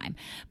point in time.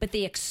 But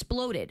they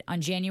exploded on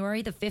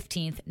January the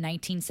 15th,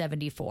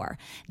 1974.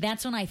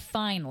 That's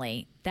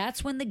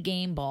when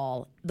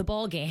the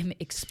ball game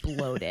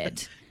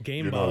exploded.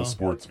 You're not a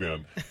sports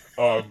fan.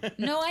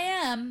 No, I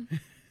am.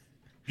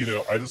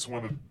 I just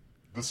wanted...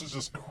 This is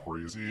just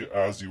crazy.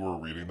 As you were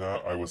reading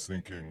that, I was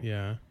thinking...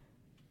 Yeah.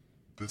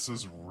 This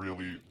is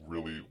really,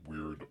 really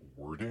weird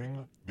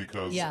wording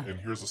because... And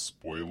here's a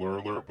spoiler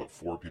alert, but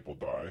 4 people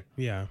die.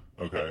 Yeah.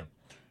 Okay.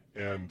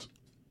 And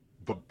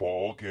the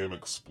ball game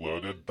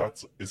exploded.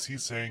 Is he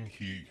saying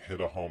he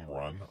hit a home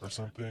run or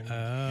something?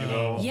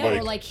 Yeah,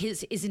 or like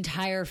his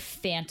entire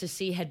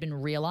fantasy had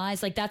been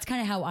realized. Like that's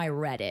kind of how I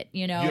read it.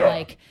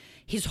 Like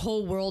his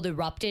whole world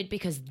erupted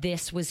because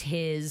this was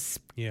his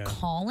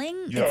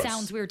calling. Yes. It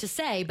sounds weird to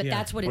say, but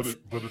that's what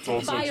but it's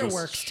also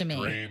fireworks just to me.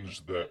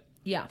 Strange that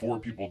 4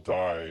 people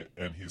die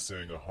and he's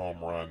saying a home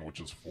run, which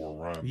is 4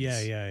 runs.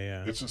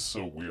 Yeah. It's just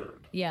so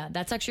weird. Yeah,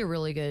 that's actually a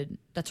really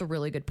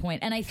good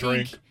point. And I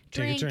think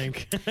Take a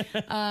drink.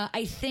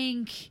 I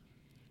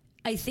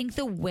think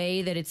the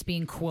way that it's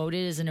being quoted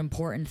is an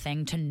important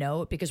thing to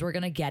note because we're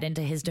going to get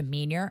into his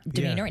demeanor,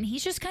 and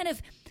he's just kind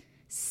of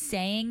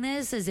saying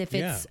this as if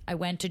it's I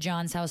went to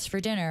John's house for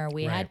dinner,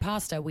 we had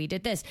pasta, we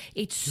did this.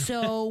 It's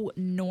so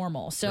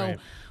normal. So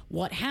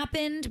what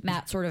happened?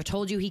 Matt sort of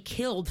told you he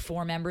killed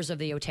 4 members of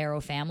the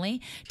Otero family.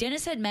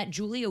 Dennis had met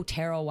Julie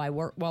Otero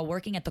while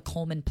working at the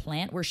Coleman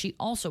plant, where she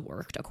also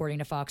worked, according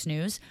to Fox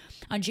News.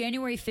 On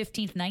January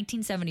 15th,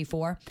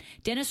 1974,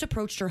 Dennis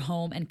approached her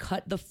home and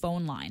cut the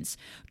phone lines.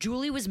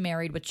 Julie was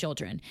married with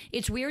children.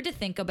 It's weird to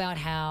think about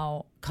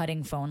how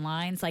cutting phone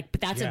lines, but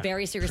that's a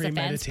very serious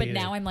offense. But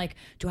now I'm like,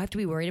 do I have to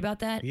be worried about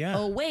that? Yeah.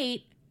 Oh,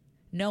 wait.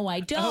 No, I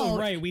don't. Oh,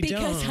 right, we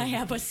because don't. I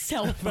have a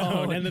cell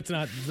phone. And it's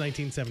not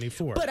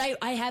 1974. But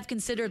I have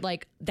considered,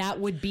 that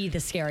would be the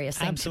scariest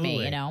thing to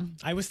me,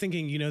 I was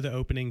thinking, the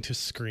opening to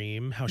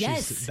Scream, how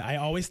I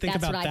always think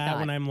That's about what I that thought.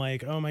 when I'm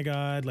like, oh my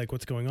God,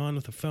 what's going on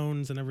with the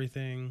phones and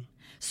everything.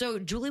 So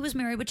Julie was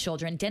married with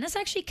children. Dennis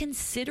actually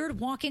considered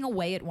walking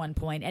away at one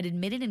point and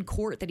admitted in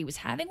court that he was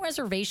having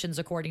reservations,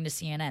 according to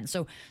CNN.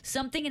 So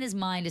something in his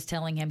mind is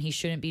telling him he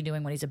shouldn't be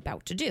doing what he's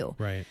about to do.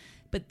 Right.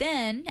 But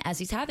then, as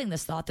he's having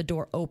this thought, the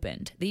door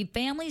opened. The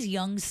family's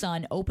young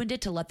son opened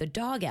it to let the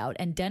dog out,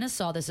 and Dennis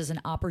saw this as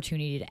an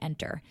opportunity to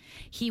enter.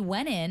 He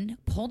went in,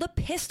 pulled a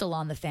pistol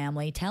on the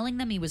family, telling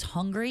them he was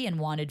hungry and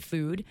wanted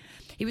food.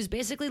 He was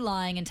basically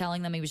lying and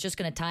telling them he was just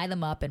going to tie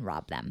them up and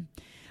rob them.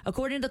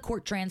 According to the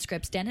court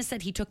transcripts, Dennis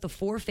said he took the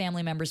 4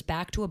 family members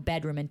back to a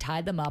bedroom and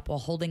tied them up while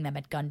holding them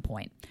at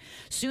gunpoint.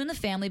 Soon the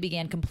family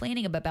began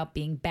complaining about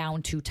being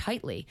bound too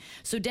tightly.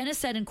 So Dennis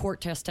said in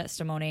court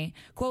testimony,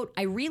 quote,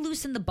 I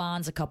re-loosened the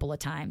bonds a couple of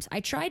times.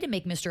 I tried to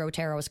make Mr.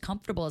 Otero as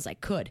comfortable as I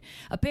could.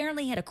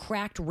 Apparently he had a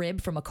cracked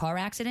rib from a car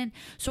accident,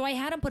 so I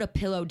had him put a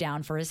pillow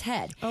down for his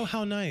head. Oh,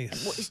 how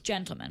nice. Well, he's a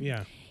gentleman.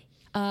 Yeah.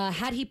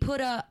 Had he put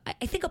a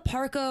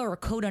parka or a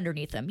coat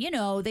underneath them.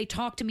 They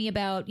talked to me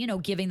about,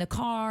 giving the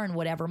car and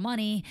whatever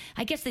money.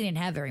 I guess they didn't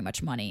have very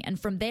much money. And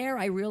from there,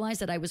 I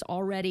realized that I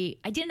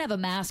didn't have a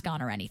mask on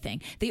or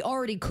anything. They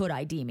already could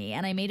ID me.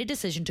 And I made a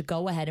decision to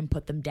go ahead and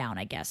put them down,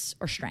 I guess,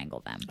 or strangle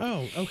them.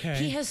 Oh, okay.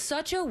 He has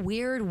such a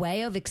weird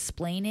way of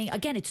explaining.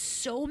 Again, it's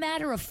so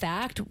matter of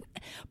fact,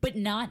 but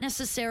not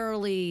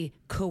necessarily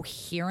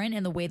coherent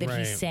in the way that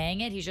he's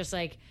saying it. He's just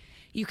like,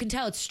 you can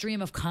tell it's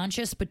stream of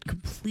conscious, but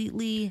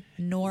completely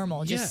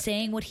normal. Just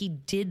saying what he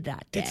did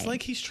that day. It's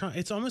like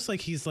it's almost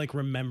like he's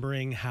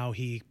remembering how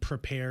he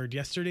prepared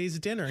yesterday's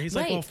dinner. He's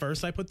like, well,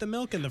 first I put the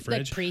milk in the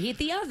fridge. Preheat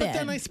the oven. But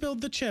then I spilled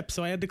the chips,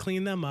 so I had to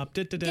clean them up.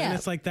 And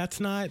it's like,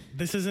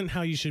 this isn't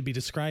how you should be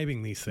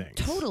describing these things.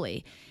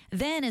 Totally.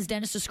 Then, as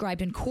Dennis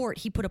described in court,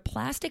 he put a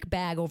plastic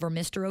bag over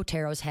Mr.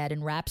 Otero's head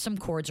and wrapped some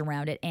cords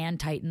around it and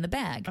tightened the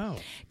bag. Oh.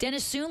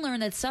 Dennis soon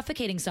learned that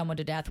suffocating someone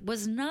to death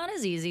was not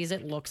as easy as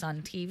it looks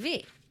on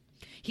TV.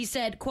 He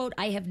said, quote,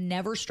 I have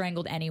never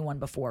strangled anyone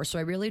before, so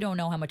I really don't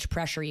know how much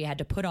pressure you had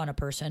to put on a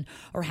person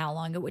or how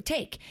long it would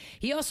take.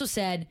 He also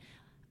said,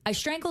 I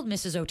strangled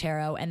Mrs.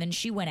 Otero and then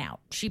she went out.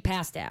 She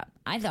passed out.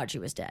 I thought she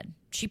was dead.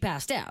 She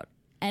passed out.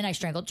 And I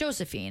strangled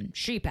Josephine.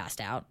 She passed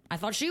out. I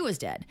thought she was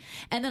dead.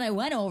 And then I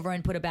went over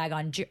and put a bag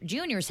on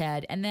Junior's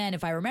head. And then,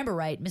 if I remember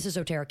right, Mrs.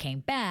 Otero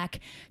came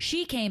back.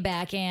 She came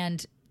back,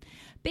 and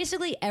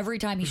basically every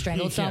time he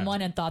strangled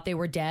someone and thought they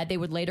were dead, they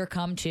would later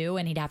come to,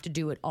 and he'd have to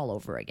do it all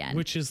over again.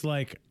 Which is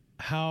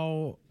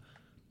how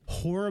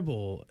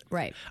horrible.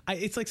 Right.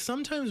 It's like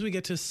sometimes we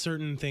get to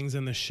certain things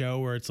in the show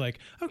where it's like,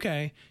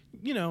 okay,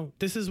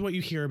 this is what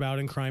you hear about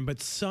in crime,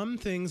 but some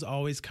things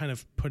always kind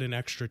of put an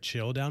extra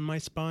chill down my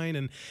spine.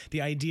 And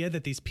the idea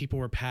that these people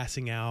were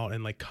passing out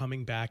and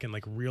coming back and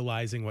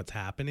realizing what's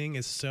happening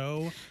is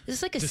so This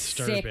is like a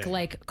disturbing.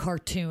 sick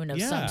cartoon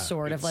of some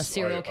sort of a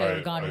serial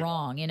killer gone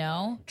wrong,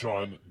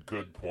 John,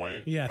 good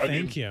point. Yeah,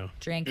 thank you.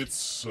 Drink. It's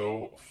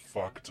so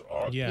fucked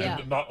up. Yeah.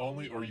 And not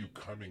only are you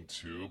coming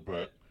to,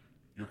 but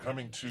you're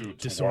coming to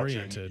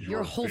disoriented. Watching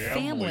your whole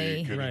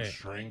family getting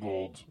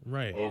strangled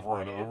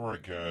over and over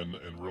again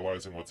and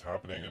realizing what's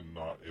happening and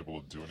not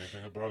able to do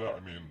anything about it. I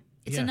mean,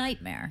 it's a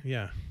nightmare.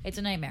 Yeah. It's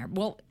a nightmare.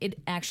 Well, it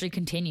actually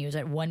continues.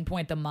 At one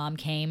point, the mom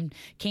came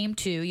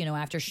to,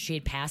 after she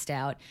had passed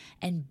out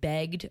and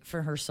begged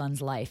for her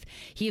son's life.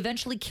 He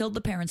eventually killed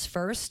the parents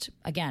first.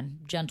 Again,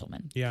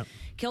 gentleman. Yeah.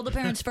 Killed the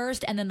parents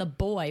first and then the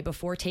boy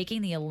before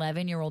taking the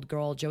 11-year-old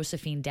girl,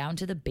 Josephine, down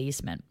to the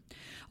basement.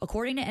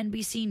 According to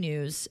NBC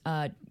News,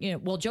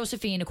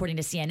 Josephine, according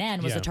to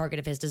CNN, was the target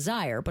of his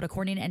desire. But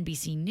according to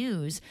NBC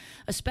News,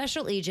 a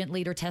special agent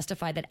later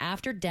testified that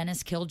after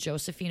Dennis killed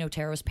Josephine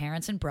Otero's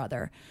parents and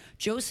brother,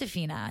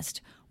 Josephine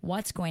asked,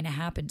 What's going to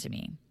happen to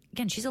me?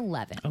 Again, she's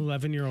 11.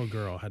 11-year-old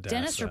girl had to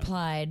Dennis ask that.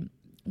 replied,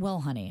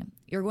 well, honey,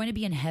 you're going to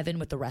be in heaven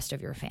with the rest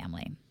of your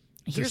family.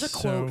 Here's This a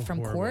is quote so from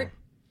horrible. court.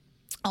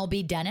 I'll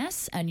be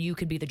Dennis and you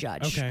could be the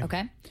judge.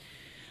 Okay.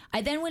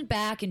 I then went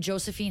back and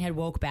Josephine had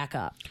woke back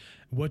up.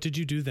 What did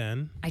you do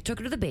then? I took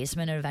her to the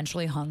basement and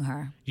eventually hung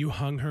her. You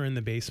hung her in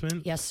the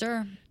basement? Yes,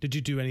 sir. Did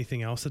you do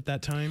anything else at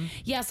that time?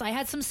 Yes, I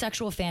had some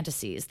sexual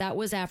fantasies. That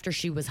was after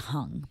she was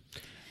hung.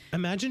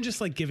 Imagine just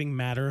like giving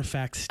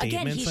matter-of-fact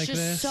statements Again, he's like just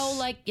this. so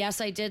like,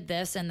 yes, I did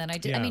this and then I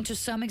did. I Yeah. mean, to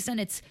some extent,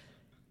 it's.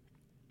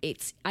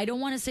 I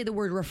don't want to say the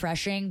word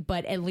refreshing,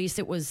 but at least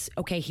it was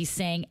okay. He's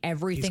saying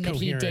everything that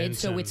he did, coherent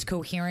so and- it's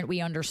coherent.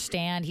 We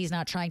understand. He's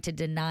not trying to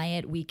deny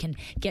it. We can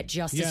get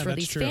justice Yeah, for that's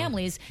these true.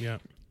 families. Yeah.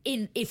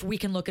 If we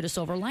can look at a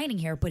silver lining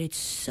here, but it's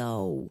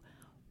so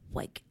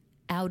like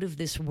out of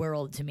this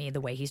world to me the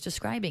way he's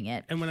describing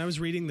it. And when I was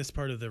reading this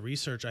part of the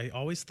research, I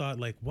always thought,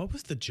 like, what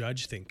was the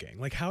judge thinking?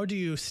 Like, how do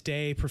you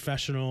stay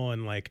professional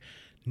and like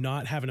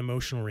not have an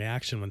emotional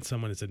reaction when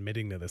someone is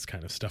admitting to this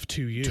kind of stuff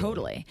to you?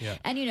 Totally. Yeah.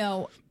 And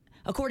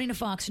according to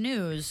Fox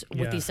News, with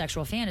Yeah. these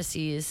sexual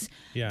fantasies,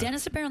 Yeah.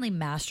 Dennis apparently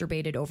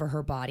masturbated over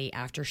her body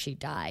after she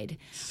died.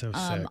 So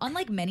sick.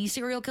 Unlike many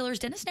serial killers,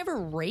 Dennis never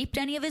raped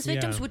any of his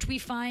victims, Yeah. which we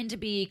find to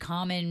be a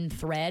common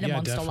thread Yeah,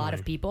 amongst a lot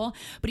of definitely. people.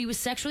 But he was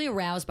sexually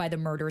aroused by the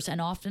murders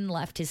and often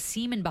left his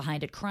semen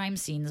behind at crime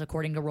scenes,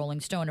 according to Rolling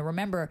Stone. And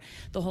remember,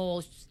 the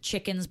whole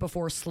chickens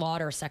before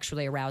slaughter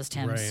sexually aroused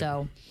him. Right.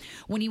 So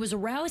when he was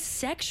aroused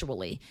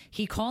sexually,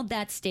 he called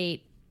that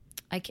state...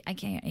 I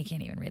can't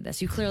even read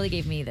this. You clearly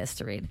gave me this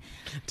to read.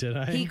 Did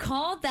I? He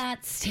called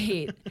that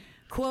state,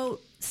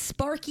 quote,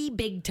 Sparky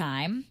Big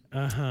Time.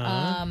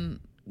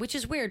 Which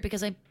is weird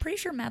because I'm pretty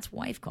sure Matt's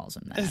wife calls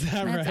him that. Is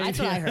that right? That's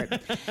what I Yeah. heard.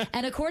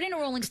 And according to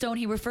Rolling Stone,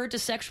 he referred to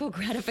sexual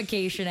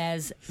gratification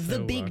as the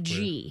So Big awkward.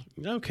 G.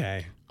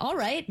 Okay. All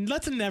right.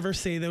 Let's never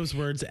say those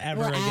words ever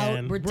We're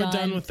again. out. We're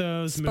done with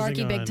those.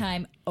 Sparky Moving Big on.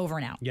 Time, over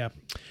and out. Yep.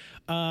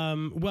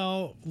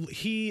 Well,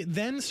 he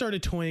then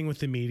started toying with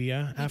the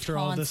media after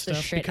all this taunts the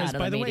stuff shit because, out of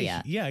by the the way,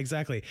 media. yeah,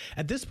 exactly.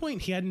 At this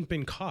point, he hadn't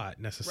been caught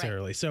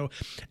necessarily. So,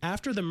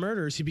 after the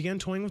murders, he began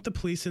toying with the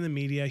police and the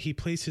media. He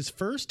placed his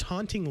first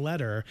taunting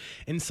letter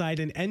inside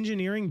an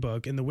engineering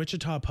book in the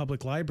Wichita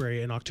Public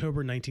Library in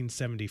October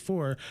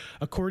 1974,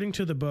 according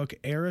to the book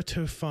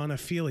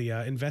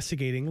Erotophonophilia: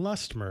 Investigating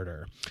Lust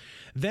Murder.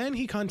 Then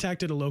he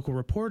contacted a local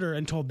reporter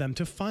and told them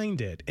to find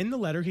it. In the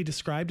letter, he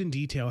described in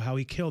detail how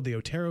he killed the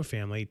Otero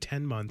family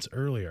 10 months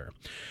earlier.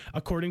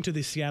 According to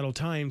the Seattle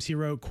Times, he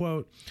wrote,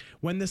 quote,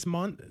 when this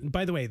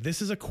by the way,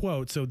 this is a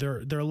quote, so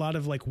there are a lot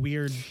of like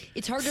weird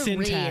It's hard to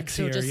syntax read,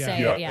 so here. just yeah.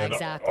 say it. Yeah, and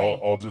exactly.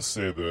 I'll just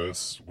say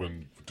this: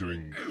 when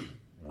doing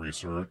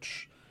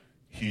research,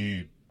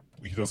 he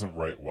doesn't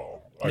write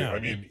well. No. I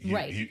mean,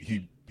 Right.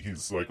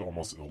 he's like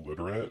almost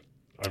illiterate.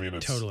 I mean,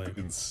 it's Totally.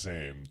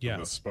 insane. Yeah. The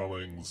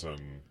misspellings and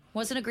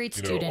Wasn't a great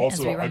you know, student,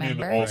 also, as we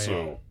remember. I mean,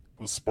 also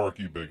was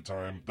Sparky Big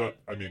Time. That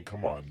I mean,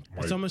 come on.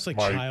 It's almost like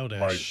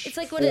childish. It's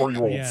like what a-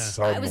 4-year-old Yeah.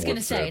 son I was going to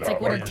would say, it's that.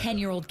 like what a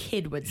 10-year-old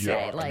kid would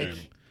say. Yeah, Like, I mean,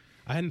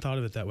 I hadn't thought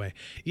of it that way.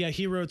 Yeah,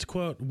 he wrote,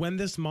 quote, when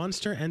this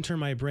monster enter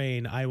my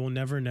brain, I will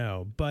never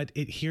know, but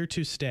it here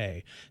to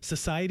stay.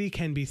 Society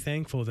can be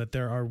thankful that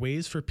there are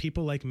ways for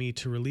people like me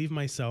to relieve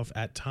myself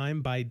at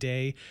time by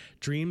day,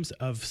 dreams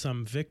of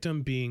some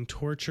victim being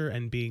torture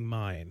and being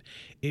mine.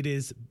 It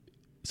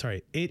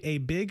a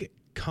big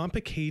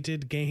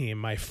complicated game,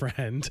 my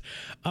friend,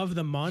 of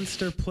the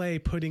monster play,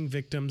 putting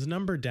victims'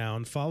 number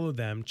down, follow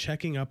them,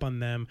 checking up on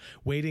them,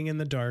 waiting in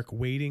the dark,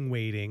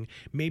 waiting.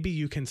 Maybe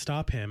you can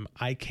stop him.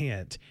 I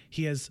can't.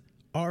 He has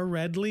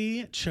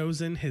already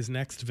chosen his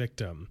next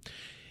victim.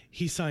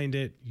 He signed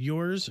it,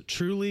 yours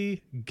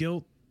truly,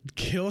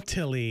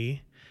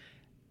 guiltily,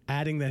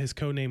 adding that his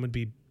codename would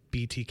be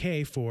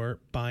BTK for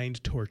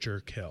bind, torture,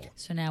 kill.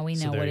 so now we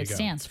So know there what you it go.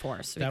 stands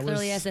for. So he That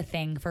clearly was- has a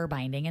thing for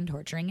binding and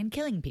torturing and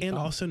killing people. And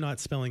also not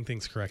spelling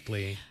things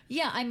correctly,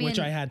 yeah, I mean, which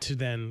I had to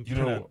then you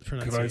know, can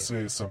I pronounce.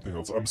 say something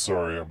else? I'm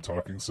sorry, I'm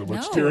talking so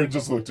much. No. Taryn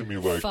just looked at me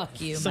like,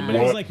 fuck you, Somebody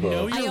Matt. was like, no, the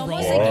you're I wrong.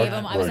 almost fuck? gave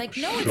him. I was Like,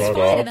 like, no, it's shut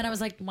fine. up. And then I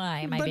was like, why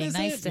am I But being is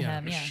nice it? to Yeah.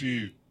 him? Yeah.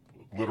 She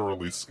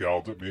literally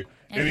scowled at me.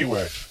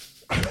 Anyway,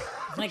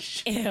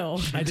 Like, ew.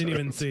 I didn't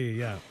even see.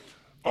 Yeah.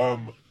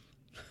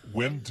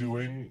 when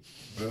doing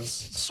this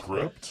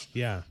script,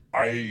 Yeah.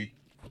 I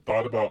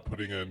thought about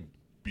putting in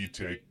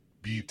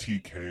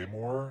BTK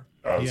more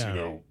as, Yeah. you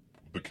know,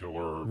 the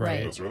killer or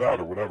Right. this or that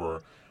or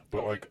whatever.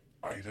 But, like,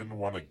 I didn't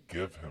want to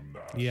give him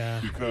that. Yeah.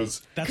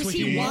 Because That's Because what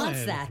he wants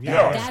wanted. that. Yeah.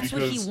 yeah, That's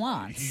what he because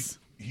wants.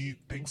 He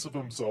thinks of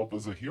himself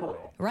as a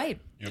hero. Right.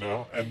 You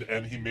know,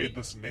 and he made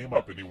this name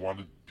up, and he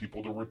wanted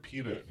people to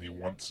repeat it, and he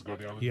wants to go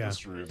down in Yeah.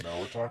 history, and now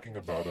we're talking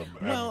about him.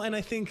 Well, and I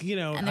think, you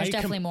know, And there's I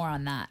definitely more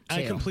on that, too.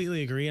 I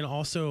completely agree, and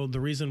also the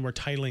reason we're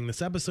titling this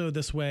episode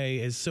this way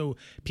is so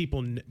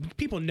people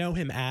know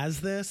him as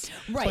this,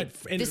 Right.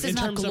 But This is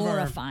not terms of our-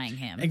 glorifying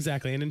him.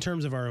 exactly, and in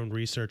terms of our own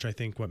research, I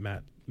think what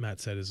Matt Matt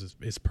said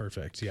is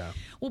perfect. Yeah.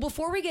 Well,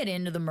 before we get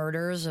into the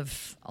murders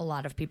of a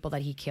lot of people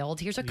that he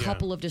killed, here's a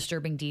couple of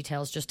disturbing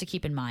details just to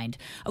keep in mind.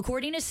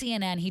 According to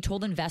CNN, he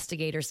told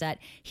investigators that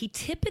he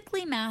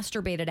typically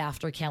masturbated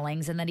after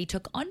killings and that he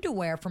took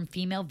underwear from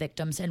female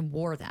victims and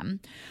wore them.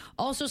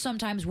 Also,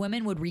 sometimes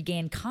women would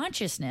regain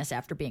consciousness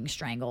after being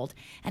strangled,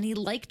 and he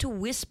liked to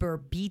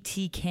whisper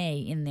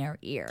BTK in their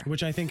ear.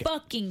 Which I think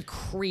fucking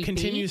creepy.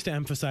 Continues to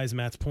emphasize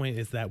Matt's point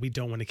is that we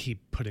don't want to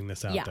keep putting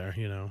this out there,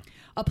 you know.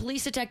 A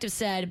police detective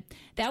said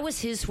that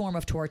was his form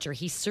of torture.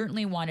 He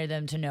certainly wanted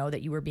them to know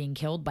that you were being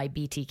killed by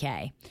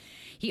BTK.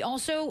 He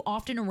also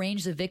often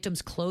arranged the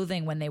victims'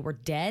 clothing when they were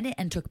dead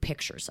and took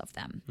pictures of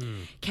them.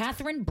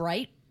 Catherine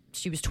Bright,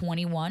 she was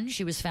 21.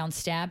 She was found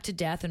stabbed to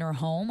death in her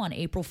home on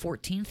April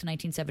 14th,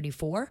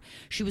 1974.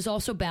 She was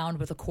also bound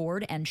with a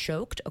cord and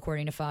choked,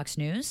 according to Fox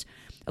News.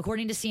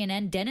 According to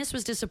CNN, Dennis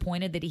was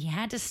disappointed that he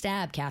had to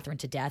stab Catherine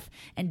to death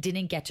and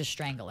didn't get to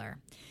strangle her.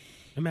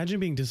 Imagine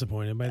being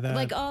disappointed by that.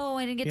 Like, oh,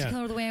 I didn't get to kill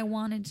her the way I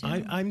wanted to.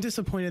 I'm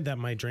disappointed that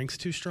my drink's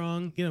too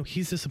strong. You know,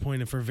 he's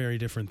disappointed for very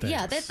different things.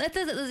 Yeah, that's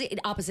the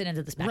opposite end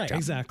of the spectrum. Right,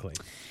 exactly.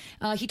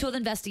 He told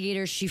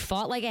investigators, she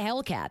fought like a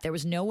hellcat. There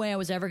was no way I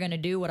was ever going to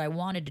do what I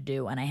wanted to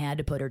do, and I had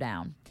to put her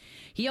down.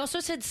 He also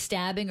said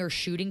stabbing or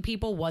shooting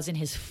people wasn't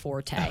his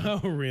forte.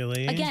 Oh,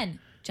 really? Again,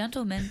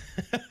 gentlemen.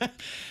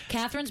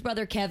 Catherine's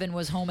brother Kevin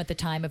was home at the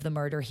time of the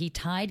murder. He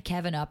tied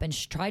Kevin up and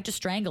tried to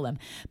strangle him,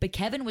 but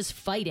Kevin was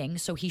fighting,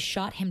 so he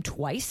shot him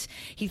twice.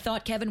 He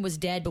thought Kevin was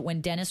dead, but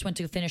when Dennis went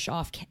to finish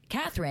off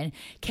Catherine,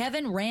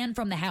 Kevin ran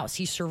from the house.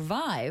 He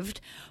survived,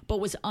 but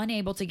was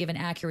unable to give an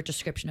accurate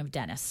description of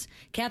Dennis.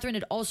 Catherine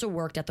had also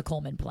worked at the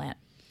Coleman plant.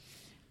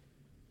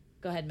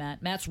 Go ahead,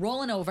 Matt. Matt's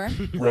rolling over.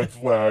 Red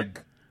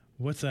flag.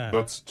 What's that?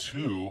 That's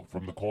 2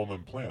 from the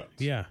Coleman plant.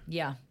 Yeah.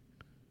 Yeah.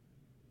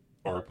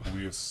 Are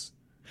police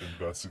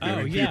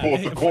investigating people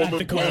at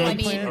the Coleman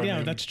plant?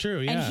 Yeah, that's true.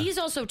 Yeah. And he's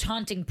also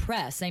taunting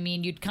press. I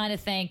mean, you'd kind of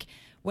think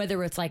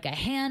whether it's like a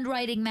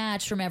handwriting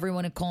match from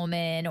everyone at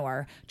Coleman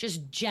or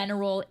just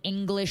general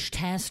English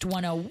test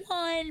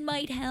 101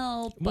 might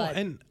help. Well,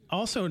 and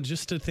also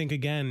just to think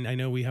again, I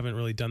know we haven't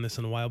really done this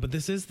in a while, but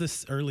this is the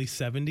early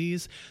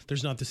 70s.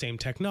 There's not the same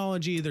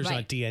technology. There's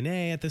not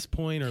DNA at this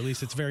point, or at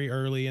least it's very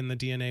early in the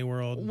DNA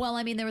world. Well,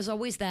 I mean, there was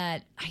always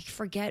that, I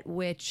forget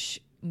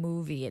which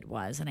movie it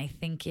was, and I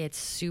think it's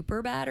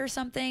Superbad or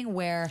something,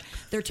 where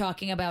they're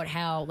talking about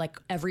how like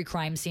every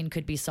crime scene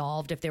could be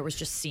solved if there was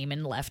just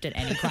semen left at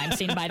any crime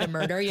scene by the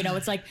murder. You know,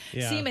 it's like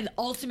semen,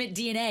 ultimate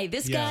DNA.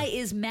 This guy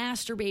is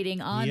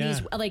masturbating on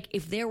these, like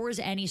if there was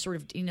any sort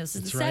of, you know, this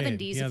is the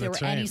 70s, if there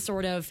were any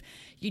sort of,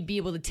 you'd be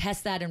able to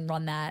test that and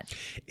run that.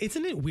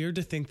 Isn't it weird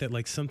to think that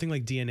like something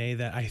like DNA,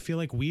 that I feel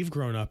like we've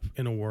grown up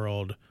in a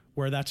world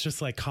where that's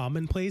just like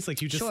commonplace,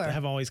 like you just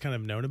have always kind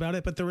of known about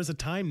it, but there was a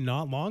time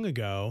not long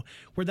ago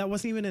where that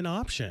wasn't even an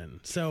option.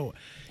 So,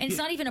 and it's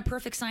not even a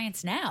perfect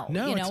science now.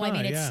 No, you know, it's not, I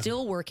mean, it's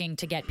still working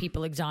to get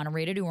people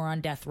exonerated who are on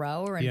death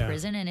row or in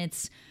prison, and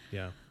it's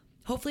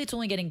hopefully it's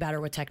only getting better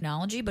with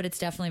technology, but it's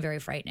definitely very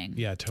frightening.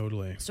 Yeah,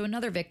 totally. So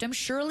another victim,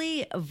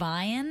 Shirley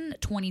Vian,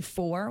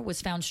 24,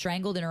 was found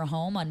strangled in her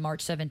home on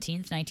March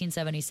 17th,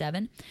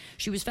 1977.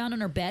 She was found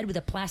on her bed with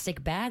a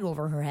plastic bag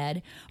over her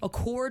head. A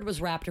cord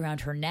was wrapped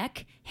around her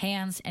neck,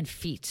 hands, and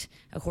feet,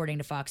 according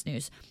to Fox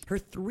News. Her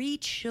 3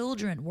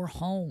 children were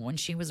home when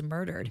she was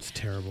murdered. It's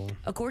terrible.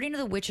 According to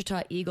the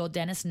Wichita Eagle,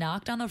 Dennis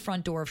knocked on the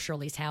front door of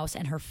Shirley's house,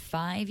 and her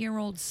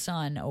 5-year-old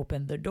son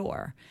opened the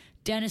door.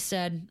 Dennis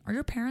said, "Are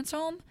your parents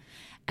home?"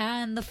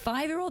 And the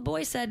 5-year-old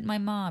boy said, "My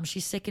mom,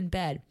 she's sick in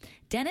bed."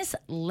 Dennis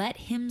let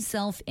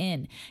himself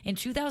in. In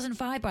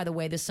 2005, by the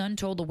way, the son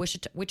told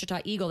the Wichita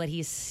Eagle that he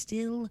is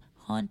still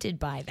haunted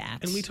by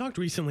that. And we talked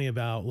recently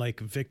about like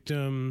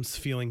victims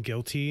feeling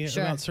guilty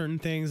about certain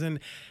things.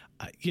 And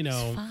you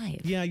know,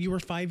 you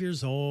were 5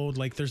 years old.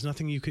 Like there's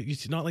nothing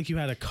it's not like you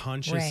had a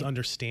conscious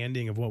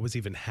understanding of what was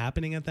even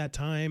happening at that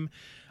time.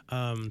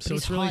 So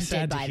it's really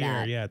sad to hear.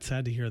 That. Yeah, it's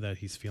sad to hear that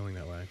he's feeling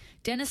that way.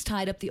 Dennis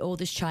tied up the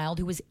oldest child,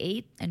 who was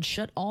 8, and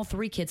shut all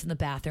 3 kids in the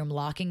bathroom,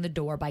 locking the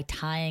door by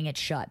tying it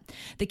shut.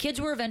 The kids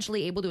were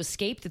eventually able to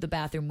escape through the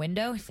bathroom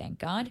window, thank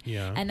God.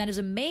 Yeah. And that is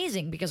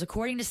amazing because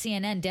according to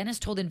CNN, Dennis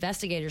told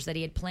investigators that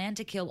he had planned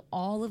to kill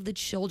all of the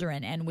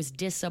children and was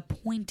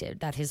disappointed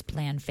that his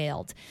plan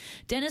failed.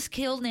 Dennis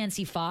killed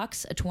Nancy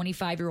Fox, a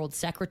 25-year-old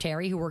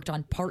secretary who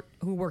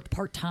worked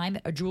part-time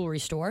at a jewelry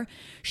store.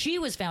 She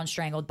was found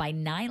strangled by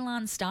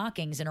nylon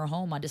stockings in her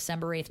home on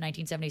December 8th,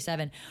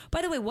 1977.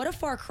 By the way, what a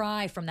far cry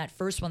from that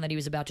first one that he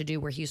was about to do,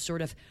 where he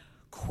sort of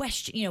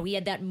questioned, you know, he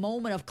had that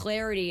moment of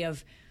clarity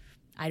of,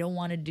 I don't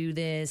want to do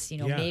this, you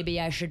know, maybe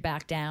I should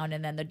back down.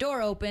 And then the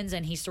door opens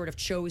and he sort of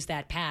chose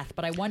that path.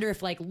 But I wonder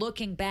if, like,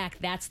 looking back,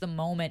 that's the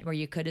moment where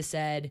you could have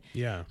said,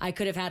 I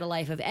could have had a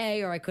life of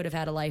A or I could have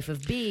had a life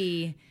of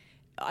B.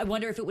 I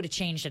wonder if it would have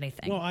changed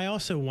anything. Well, I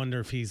also wonder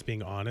if he's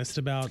being honest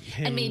about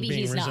him and maybe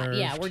being he's reserved. not.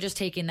 Yeah, we're just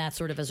taking that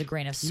sort of as a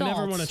grain of salt.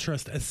 Never want to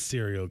trust a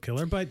serial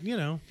killer, but, you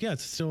know,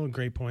 it's still a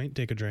great point.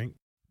 Take a drink.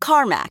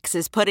 CarMax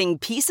is putting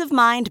peace of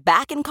mind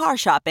back in car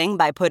shopping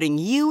by putting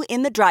you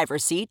in the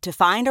driver's seat to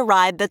find a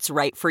ride that's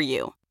right for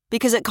you.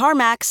 Because at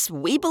CarMax,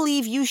 we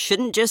believe you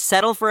shouldn't just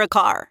settle for a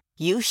car.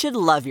 You should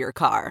love your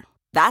car.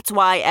 That's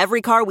why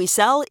every car we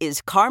sell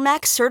is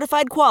CarMax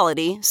certified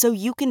quality, so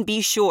you can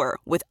be sure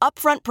with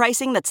upfront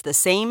pricing that's the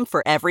same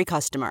for every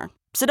customer.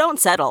 So don't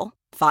settle.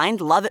 Find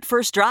love at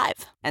first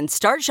drive and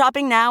start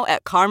shopping now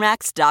at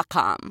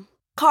CarMax.com.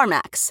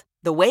 CarMax,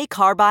 the way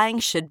car buying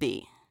should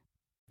be.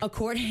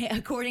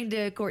 According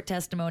to court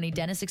testimony,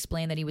 Dennis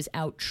explained that he was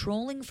out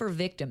trolling for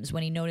victims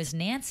when he noticed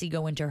Nancy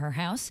go into her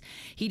house.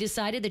 He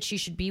decided that she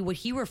should be what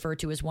he referred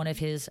to as one of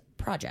his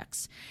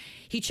projects.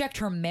 He checked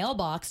her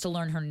mailbox to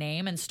learn her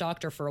name and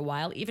stalked her for a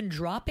while, even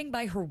dropping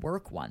by her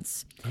work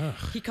once. Ugh.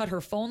 He cut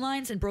her phone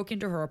lines and broke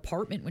into her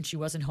apartment when she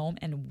wasn't home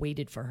and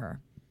waited for her.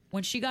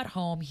 When she got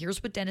home,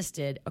 here's what Dennis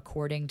did,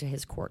 according to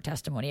his court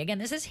testimony. Again,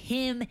 this is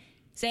him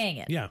saying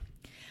it. Yeah.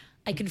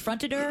 I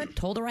confronted her,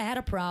 told her I had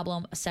a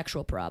problem, a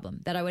sexual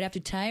problem, that I would have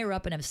to tie her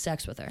up and have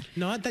sex with her.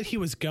 Not that he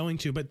was going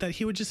to, but that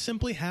he would just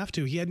simply have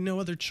to. He had no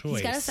other choice.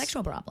 He's got a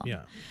sexual problem.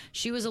 Yeah.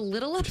 She was a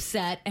little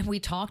upset, and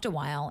we talked a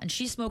while, and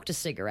she smoked a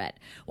cigarette.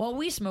 While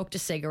we smoked a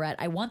cigarette,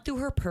 I went through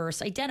her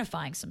purse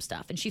identifying some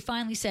stuff, and she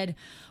finally said,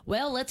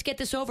 well, let's get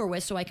this over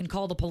with so I can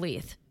call the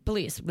police. The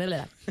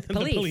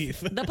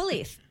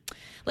police.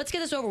 Let's get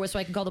this over with so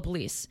I can call the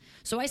police.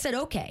 So I said,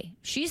 okay.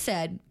 She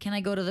said, can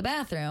I go to the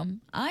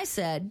bathroom? I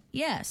said,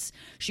 yes.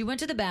 She went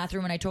to the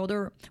bathroom and I told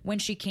her when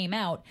she came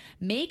out,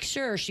 make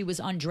sure she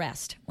was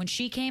undressed. When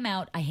she came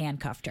out, I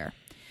handcuffed her.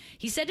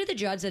 He said to the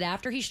judge that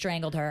after he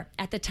strangled her,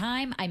 at the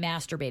time I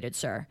masturbated,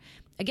 sir.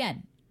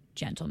 Again,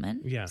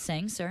 gentleman,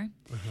 saying sir.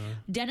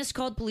 Dennis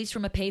called police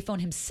from a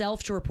payphone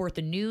himself to report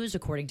the news,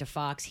 according to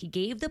Fox. He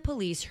gave the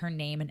police her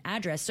name and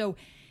address. So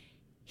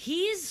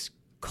he's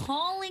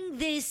calling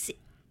this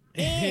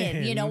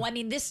in, you know, I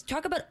mean, this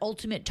talk about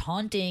ultimate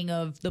taunting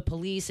of the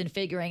police and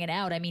figuring it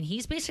out. I mean,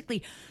 he's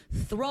basically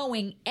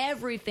throwing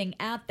everything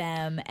at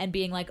them and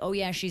being like, oh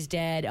yeah, she's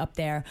dead up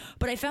there.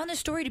 But I found this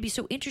story to be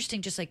so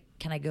interesting, just like,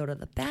 can I go to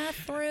the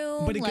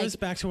bathroom? But it goes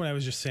back to what I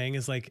was just saying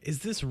is like, is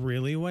this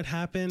really what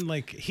happened?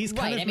 Like, he's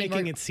kind of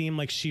making it seem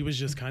like she was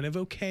just kind of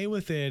okay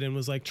with it and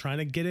was like trying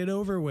to get it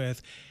over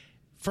with.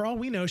 For all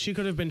we know, she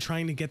could have been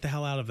trying to get the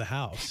hell out of the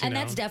house. And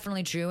that's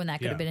definitely true. And that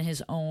could have been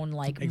his own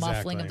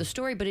muffling of the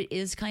story. But it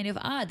is kind of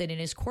odd that in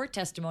his court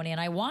testimony,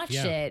 and I watched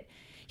it,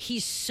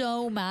 he's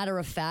so matter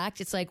of fact.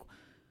 It's like,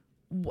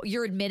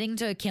 you're admitting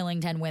to killing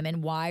 10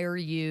 women. Why are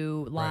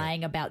you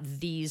lying about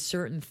these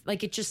certain...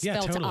 Like, it just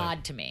felt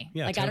odd to me.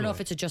 Yeah, like, I don't know if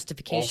it's a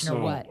justification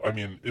also, or what. I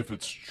mean, if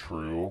it's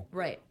true,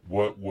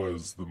 what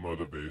was the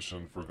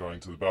motivation for going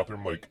to the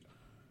bathroom? Like,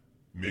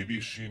 maybe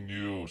she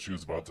knew she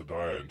was about to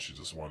die and she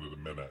just wanted a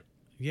minute.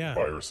 By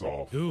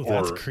herself. Ooh,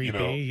 that's creepy.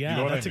 You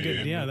know that's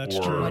good. Yeah, that's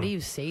or true. What do you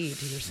say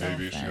to yourself?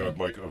 Maybe she had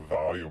like a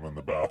Valium in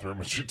the bathroom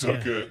and she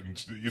took it.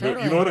 And you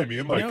know what I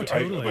mean? Like, no,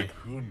 totally. Like,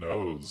 who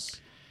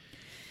knows?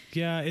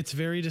 Yeah, it's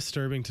very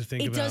disturbing to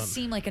think about. It does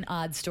seem like an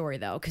odd story,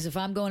 though, because if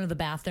I'm going to the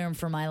bathroom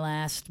for my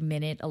last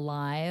minute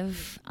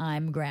alive,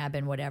 I'm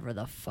grabbing whatever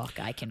the fuck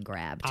I can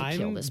grab to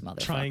kill this motherfucker.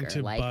 Trying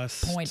to like,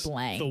 bust point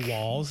blank. the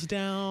walls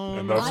down.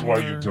 And that's why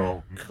you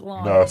don't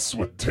mess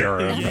with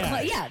Darren.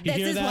 This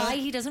is why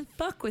he doesn't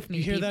fuck with me,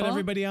 You hear people. that,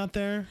 everybody out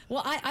there?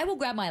 Well, I will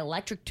grab my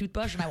electric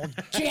toothbrush and I will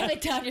jam it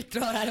down your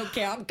throat. I don't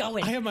care. I'm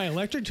going. I have my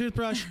electric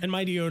toothbrush and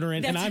my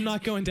deodorant, and I'm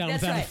not going down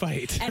without a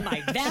fight. And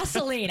my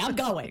Vaseline. I'm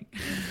going.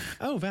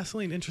 Oh, Vaseline.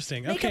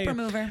 Interesting. Makeup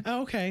remover.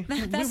 Oh, okay.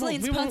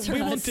 Vaseline sponsor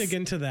we won't us. dig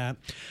into that.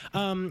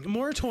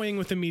 More toying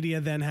with the media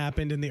then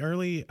happened in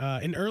early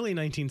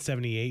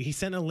 1978. He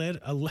sent let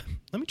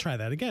me try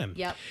that again.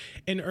 Yep.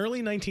 In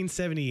early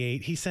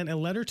 1978, he sent a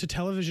letter to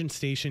television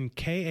station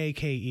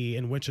KAKE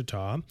in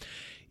Wichita.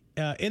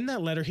 In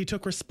that letter, he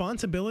took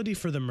responsibility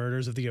for the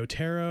murders of the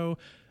Oteros,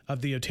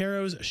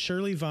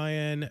 Shirley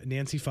Vian,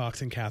 Nancy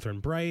Fox, and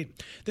Catherine Bright.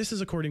 This is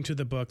according to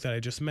the book that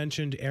I just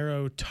mentioned,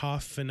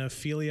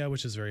 Erotophonophilia,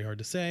 which is very hard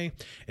to say,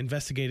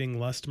 Investigating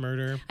Lust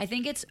Murder. I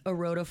think it's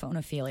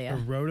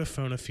erotophonophilia.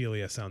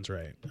 Erotophonophilia sounds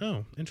right.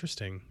 Oh,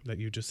 interesting that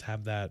you just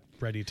have that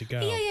ready to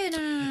go. Yeah,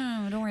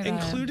 no, don't worry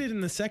about it. Included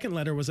in the second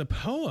letter was a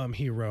poem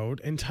he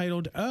wrote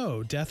entitled,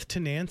 Oh, Death to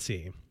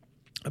Nancy,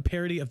 a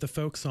parody of the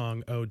folk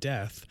song, Oh,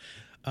 Death.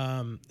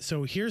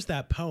 So here's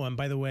that poem.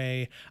 By the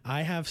way,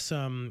 I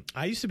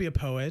used to be a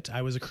poet.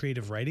 I was a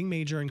creative writing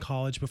major in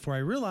college before I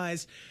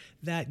realized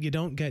that you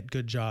don't get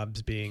good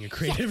jobs being a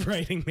creative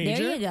writing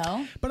major. There you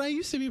go. But I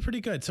used to be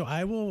pretty good. So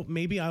I'll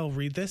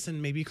read this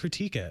and maybe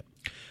critique it.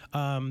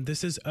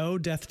 This is Oh,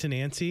 Death to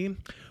Nancy.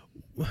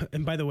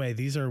 And by the way,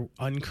 these are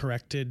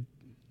uncorrected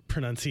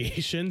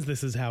pronunciations.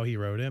 This is how he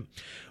wrote it.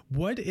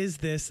 What is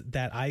this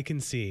that I can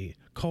see?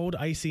 Cold,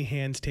 icy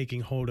hands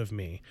taking hold of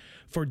me.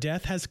 For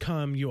death has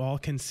come, you all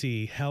can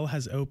see. Hell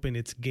has opened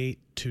its gate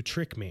to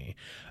trick me.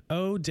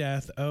 Oh,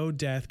 death,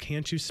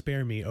 can't you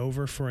spare me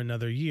over for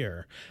another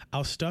year?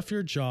 I'll stuff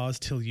your jaws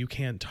till you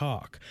can't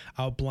talk.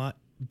 I'll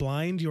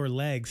blind your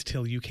legs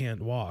till you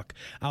can't walk.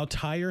 I'll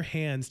tie your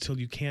hands till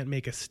you can't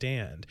make a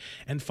stand.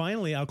 And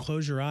finally, I'll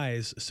close your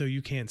eyes so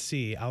you can't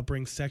see. I'll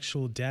bring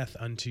sexual death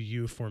unto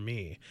you for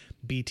me.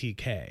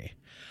 BTK.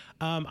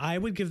 I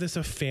would give this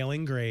a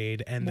failing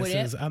grade, and this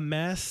is a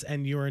mess,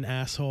 and you're an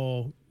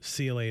asshole.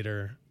 See you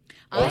later.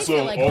 I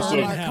feel like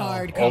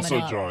card also,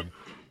 up. John,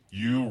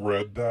 you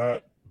read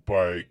that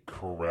by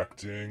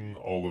correcting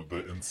all of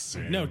the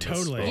insane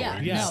totally.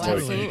 Yeah,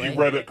 absolutely. You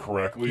read it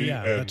correctly,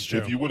 and that's true.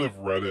 If you would have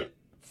read it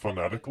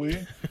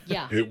phonetically,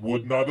 it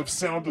would not have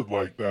sounded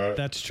like that.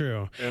 That's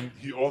true. And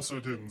he also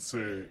didn't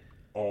say,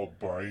 "I'll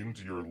bind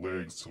your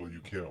legs till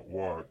you can't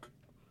walk."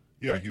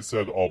 Yeah, he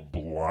said, "I'll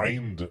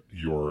blind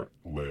your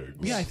legs."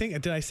 Yeah, I think,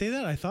 did I say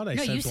that? I thought I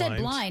said blind. No, you said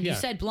blind. Yeah. You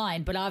said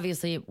blind, but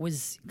obviously it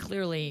was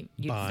clearly,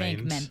 you'd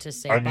think, meant to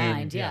say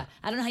bind. Yeah.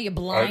 I don't know how you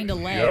blind a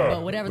leg,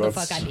 but whatever the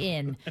fuck I'm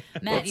in.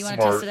 Matt, you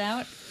want to test it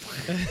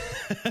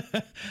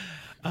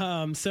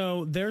out?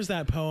 So there's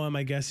that poem.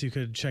 I guess you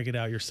could check it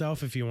out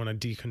yourself if you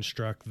want to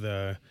deconstruct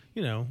the,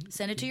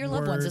 send it to your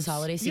loved ones this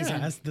holiday season.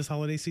 Yeah, this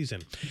holiday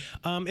season.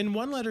 In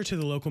one letter to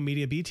the local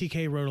media,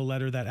 BTK wrote a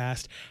letter that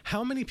asked,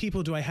 "How many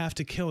people do I have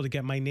to kill to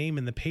get my name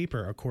in the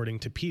paper, according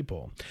to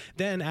People?"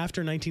 Then,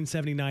 after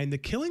 1979, the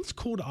killings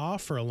cooled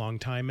off for a long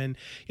time. And,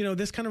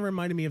 this kind of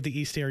reminded me of the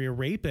East Area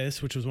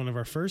Rapist, which was one of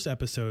our first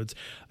episodes,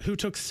 who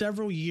took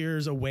several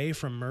years away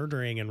from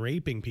murdering and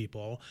raping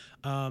people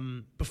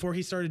before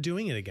he started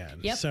doing it again.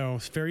 Yep. So,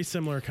 very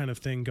similar kind of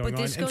thing going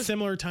on, and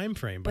similar time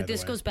frame, by the way. But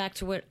this goes back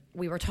to what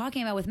we were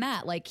talking about with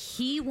Matt. Like,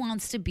 he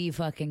wants to be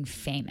fucking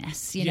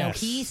famous. You know,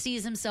 he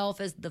sees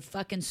himself as the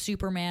fucking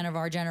Superman of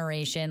our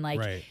generation.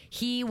 Like,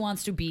 he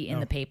wants to be in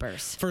the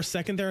papers. For a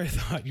second there, I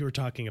thought you were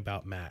talking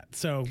about Matt.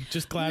 So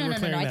just glad we're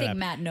clearing that I think up.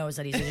 Matt knows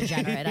that he's a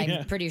degenerate.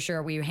 I'm pretty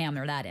sure we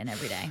hammer that in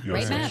every day. Yes,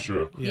 right, Matt? That's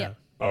true. Yeah.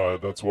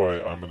 That's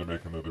why I'm going to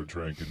make another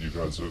drink, and you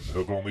guys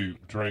have only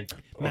drank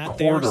Matt, a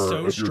quarter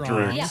of strong. your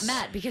drinks. Yeah,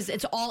 Matt, because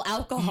it's all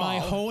alcohol. My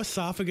whole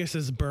esophagus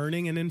is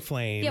burning and in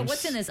flames. Yeah,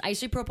 what's in this?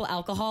 Isopropyl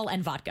alcohol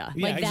and vodka.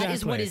 Yeah, that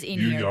is what is in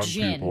you here. Young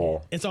Gin.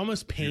 People, it's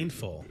almost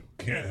painful.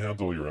 Can't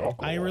handle your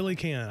alcohol. I really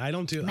can't. I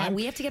don't do. Matt,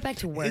 we have to get back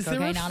to work.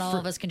 Okay, not all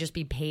of us can just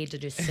be paid to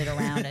just sit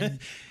around and.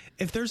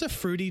 If there's a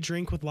fruity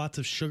drink with lots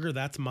of sugar,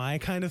 that's my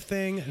kind of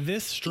thing.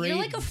 This straight. You're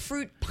like a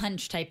fruit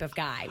punch type of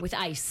guy with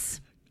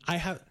ice.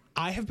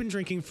 I have been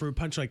drinking fruit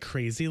punch like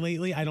crazy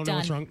lately. I don't know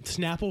what's wrong.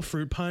 Snapple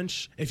Fruit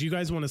Punch. If you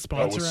guys want to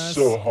sponsor us.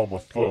 That was so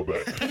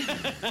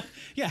homophobic.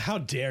 Yeah, how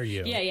dare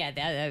you? Yeah.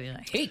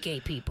 I hate gay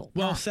people.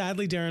 Well,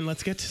 sadly, Darren,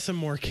 let's get to some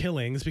more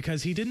killings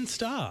because he didn't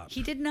stop.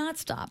 He did not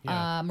stop.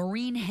 Yeah.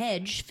 Maureen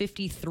Hedge,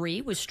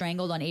 53, was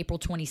strangled on April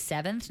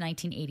 27th,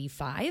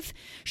 1985.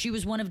 She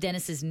was one of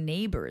Dennis's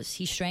neighbors.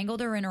 He strangled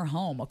her in her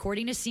home.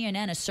 According to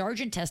CNN, a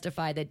sergeant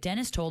testified that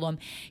Dennis told him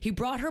he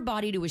brought her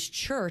body to his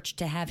church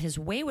to have his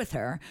way with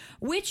her,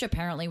 which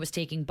apparently was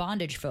taking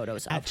bondage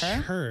photos of her.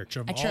 At church,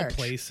 of all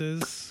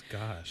places.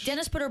 Gosh.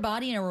 Dennis put her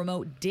body in a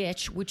remote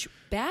ditch, which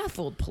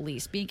baffled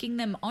police, making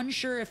them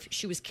unsure if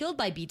she was killed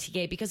by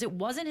BTK because it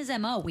wasn't his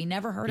MO. We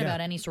never heard about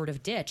any sort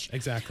of ditch.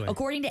 Exactly.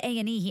 According to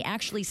A&E, he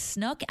actually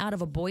snuck out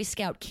of a Boy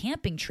Scout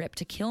camping trip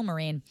to kill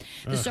Maureen.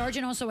 The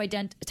sergeant also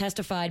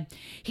testified,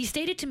 he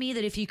stated to me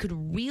that if he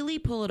could really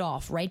pull it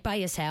off right by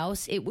his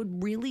house, it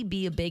would really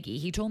be a biggie.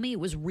 He told me it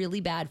was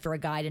really bad for a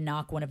guy to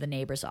knock one of the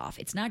neighbors off.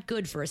 It's not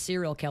good for a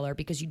serial killer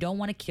because you don't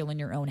want to kill in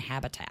your own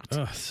habitat.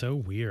 Ugh, so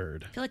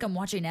weird. I feel like I'm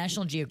watching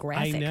National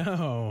Geographic. I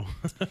know.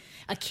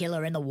 A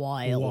killer in the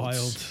wild.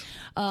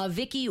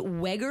 Vicky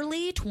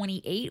Wegerly,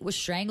 28, was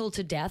strangled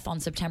to death on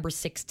September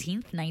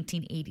 16th,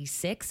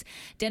 1986.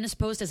 Dennis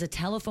posed as a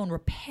telephone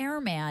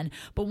repairman,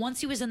 but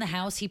once he was in the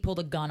house, he pulled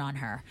a gun on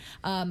her.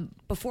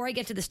 Before I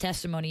get to this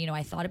testimony,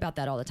 I thought about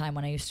that all the time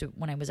when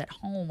I was at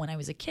home, when I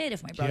was a kid,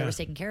 if my brother was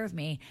taking care of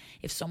me,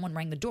 if someone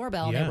rang the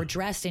doorbell and they were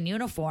dressed in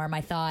uniform,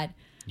 I thought,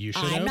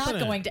 I'm not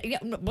going to. Yeah,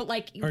 but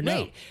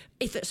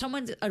if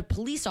a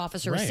police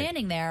officer was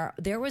standing there,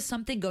 there was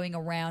something going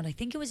around. I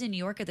think it was in New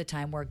York at the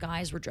time where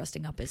guys were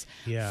dressing up as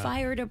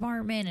fire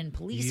department and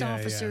police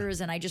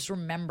officers, and I just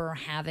remember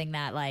having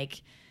that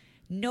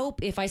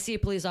nope. If I see a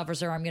police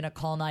officer, I'm going to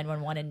call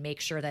 911 and make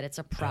sure that it's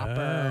a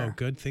proper.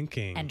 Good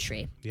thinking.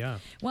 Entry. Yeah.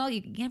 Well,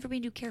 you never be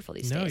too careful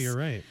these days. No, you're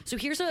right. So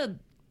here's a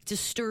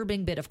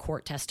disturbing bit of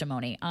court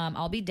testimony.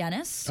 I'll be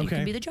Dennis. You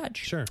can be the judge.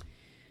 Sure.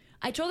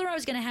 I told her I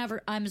was going to have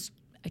her.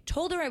 I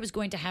told her I was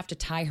going to have to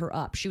tie her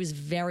up. She was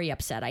very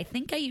upset. I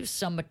think I used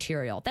some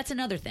material. That's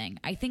another thing.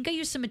 I think I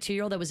used some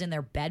material that was in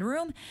their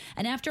bedroom.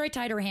 And after I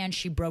tied her hands,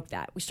 she broke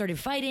that. We started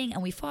fighting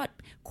and we fought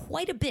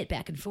quite a bit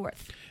back and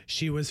forth.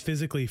 She was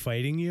physically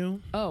fighting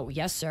you? Oh,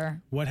 yes,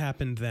 sir. What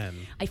happened then?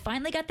 I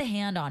finally got the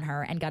hand on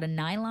her and got a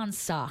nylon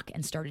sock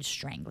and started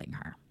strangling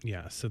her.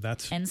 Yeah, so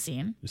that's... End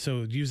scene.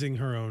 So using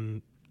her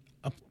own...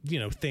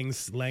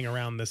 things laying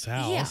around this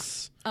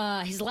house.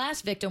 Yeah. His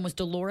last victim was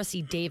Dolores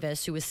E.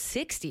 Davis, who was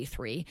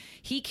 63.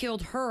 He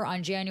killed her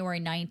on January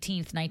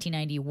 19th,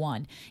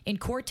 1991. In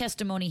court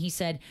testimony, he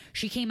said,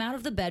 she came out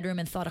of the bedroom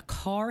and thought a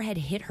car had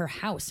hit her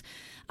house.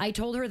 I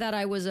told her that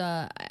I was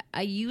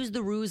I used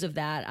the ruse of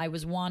that I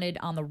was wanted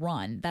on the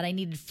run, that I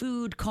needed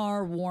food,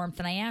 car, warmth,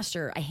 and I asked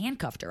her, I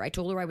handcuffed her. I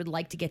told her I would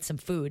like to get some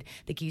food,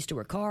 the keys to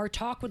her car,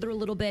 talked with her a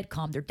little bit,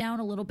 calmed her down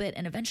a little bit,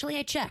 and eventually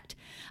I checked.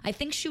 I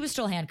think she was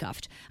still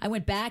handcuffed. I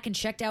went back and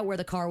checked out where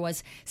the car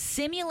was,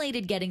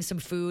 simulated getting some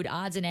food,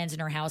 odds and ends in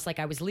her house like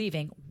I was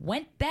leaving,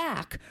 went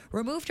back,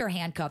 removed her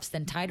handcuffs,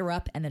 then tied her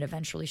up, and then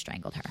eventually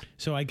strangled her.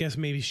 So I guess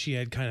maybe she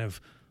had kind of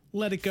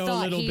let it go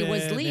Thought a little bit. he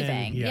was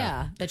leaving.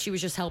 And, that she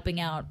was just helping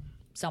out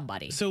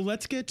somebody. So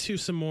let's get to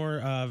some more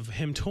of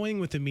him toying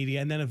with the media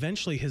and then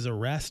eventually his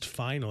arrest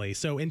finally.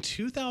 So in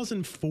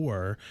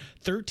 2004,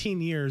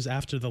 13 years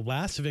after the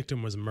last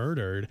victim was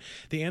murdered,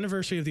 the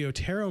anniversary of the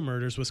Otero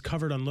murders was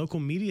covered on local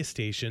media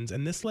stations,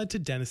 and this led to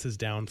Dennis's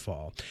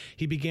downfall.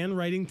 He began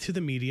writing to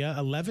the media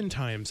 11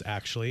 times,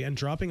 actually, and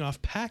dropping off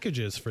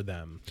packages for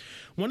them.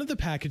 One of the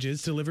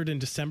packages, delivered in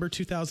December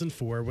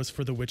 2004, was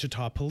for the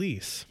Wichita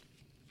police.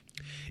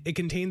 It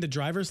contained the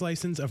driver's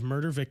license of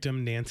murder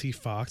victim Nancy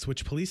Fox,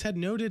 which police had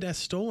noted as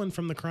stolen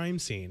from the crime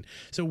scene.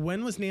 So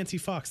when was Nancy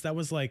Fox? That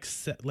was like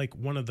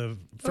one of the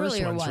first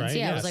earlier ones, right?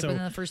 Yeah, it was like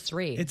within the first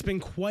 3. It's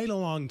been quite a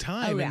long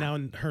time, and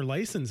now her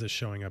license is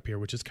showing up here,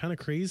 which is kind of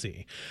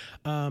crazy.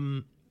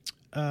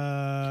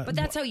 But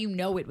that's how you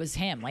know it was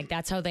him. Like,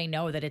 that's how they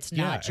know that it's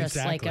not just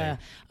like a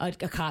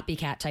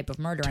copycat type of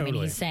murder. Totally. I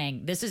mean, he's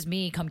saying, this is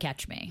me, come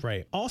catch me.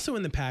 Right. Also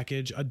in the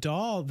package, a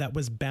doll that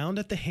was bound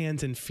at the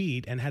hands and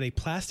feet and had a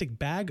plastic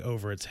bag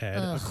over its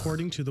head,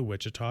 according to the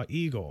Wichita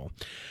Eagle.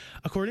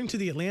 According to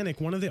The Atlantic,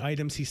 one of the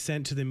items he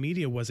sent to the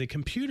media was a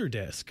computer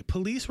disc.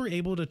 Police were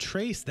able to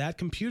trace that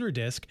computer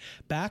disc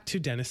back to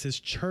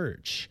Dennis's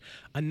church.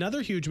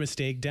 Another huge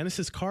mistake,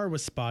 Dennis's car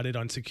was spotted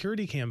on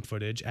security cam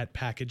footage at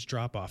package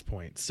drop-off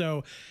points.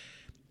 So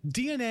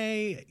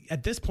DNA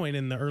at this point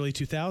in the early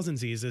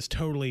 2000s is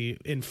totally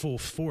in full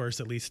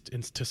force, at least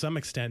to some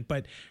extent.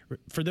 But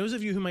for those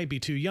of you who might be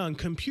too young,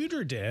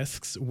 computer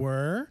discs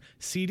were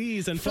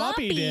CDs and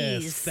floppy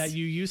disks that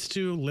you used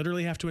to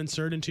literally have to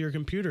insert into your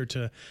computer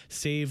to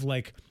save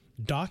like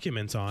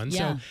documents on.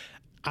 Yeah. So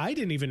I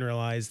didn't even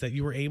realize that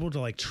you were able to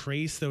like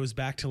trace those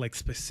back to like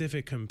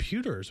specific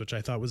computers, which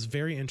I thought was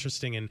very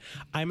interesting. And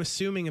I'm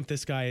assuming if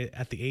this guy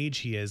at the age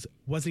he is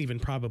wasn't even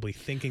probably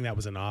thinking that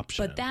was an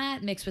option. But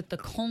that mixed with the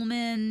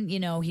Coleman,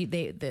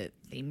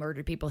 they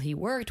murdered people he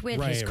worked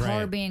with, his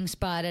car being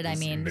spotted. His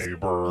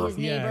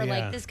neighbor.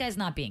 Like, this guy's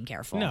not being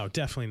careful. No,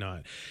 definitely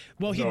not.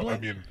 Well, I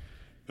mean,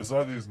 it's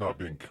not that he's not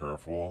being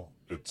careful.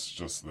 It's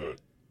just that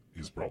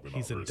he's probably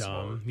not very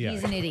smart. Yeah.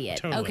 He's an idiot.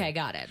 Totally. Okay,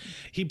 got it.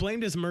 He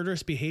blamed his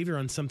murderous behavior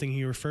on something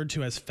he referred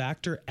to as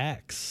Factor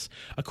X.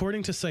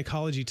 According to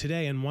Psychology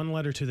Today, in one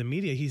letter to the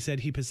media, he said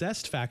he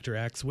possessed Factor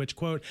X, which,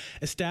 quote,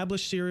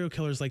 established serial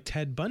killers like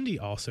Ted Bundy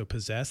also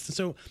possessed.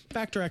 So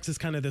Factor X is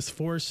kind of this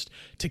force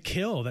to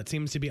kill that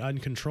seems to be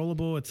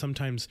uncontrollable. It's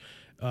sometimes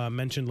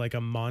mentioned like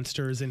a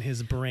monster's in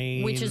his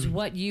brain. Which is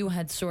what you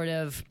had sort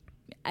of,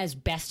 as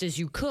best as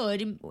you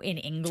could in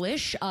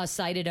English,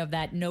 cited of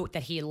that note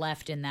that he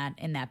left in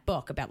that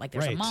book about like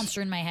there's a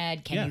monster in my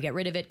head. Can you get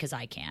rid of it? Because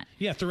I can't.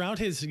 Yeah, throughout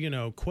his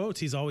quotes,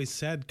 he's always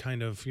said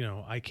kind of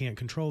I can't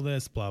control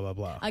this. Blah blah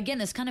blah. Again,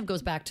 this kind of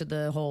goes back to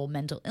the whole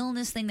mental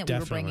illness thing that we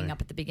were bringing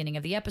up at the beginning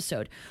of the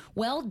episode.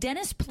 Well,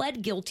 Dennis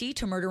pled guilty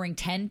to murdering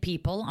 10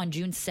 people on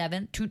June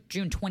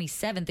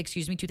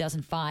 27th,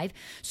 2005.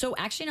 So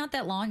actually, not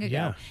that long ago.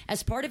 Yeah.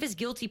 As part of his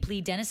guilty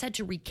plea, Dennis had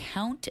to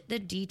recount the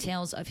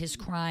details of his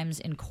crimes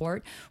in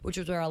court, which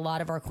was where a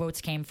lot of our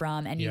quotes came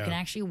from, and you can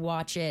actually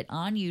watch it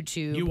on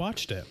YouTube. You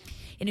watched it.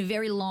 In a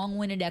very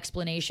long-winded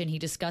explanation, he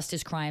discussed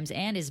his crimes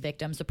and his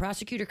victims. The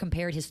prosecutor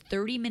compared his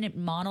 30-minute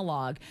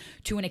monologue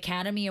to an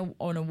Academy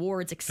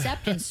Awards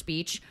acceptance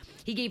speech.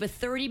 He gave a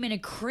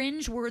 30-minute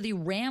cringe-worthy,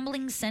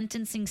 rambling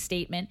sentencing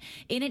statement.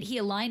 In it, he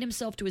aligned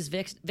himself to his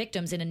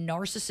victims in a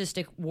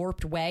narcissistic,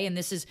 warped way. And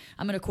this is,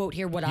 I'm going to quote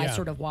here what I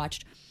sort of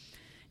watched.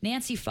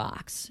 Nancy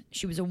Fox,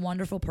 she was a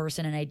wonderful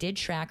person, and I did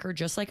track her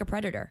just like a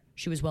predator.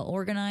 She was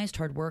well-organized,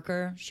 hard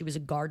worker. She was a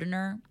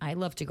gardener. I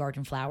love to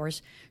garden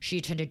flowers. She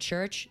attended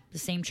church, the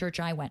same church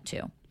I went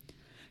to.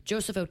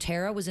 Joseph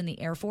Otero was in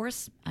the Air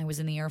Force. I was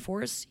in the Air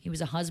Force. He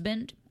was a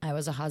husband. I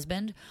was a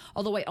husband.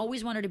 Although I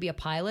always wanted to be a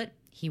pilot,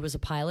 he was a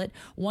pilot.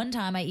 One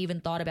time I even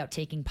thought about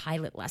taking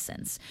pilot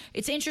lessons.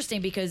 It's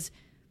interesting because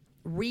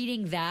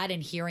reading that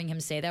and hearing him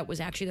say that was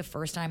actually the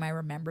first time I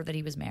remember that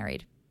he was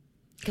married.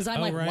 Because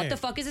I'm what the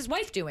fuck is his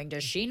wife doing?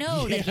 Does she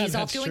know that he's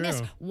off doing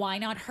this? Why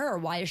not her?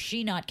 Why is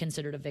she not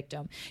considered a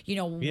victim?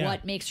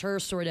 What makes her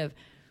sort of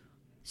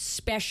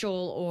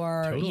special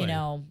or,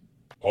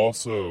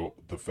 Also,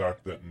 the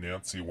fact that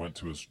Nancy went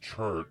to his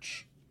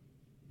church,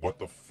 what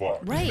the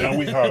fuck? Right. Now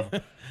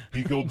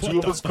he killed 2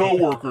 of his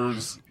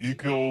coworkers. He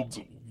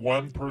killed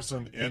one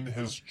person in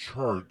his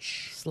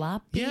church.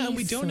 Sloppy. Yeah, and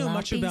we don't know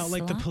much about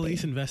like the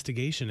police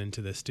investigation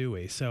into this, do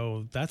we?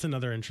 So that's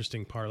another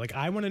interesting part. Like,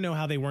 I want to know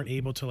how they weren't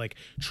able to like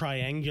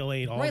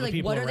triangulate all the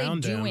people around him. What are they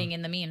doing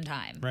in the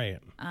meantime? Right.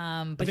 But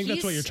I think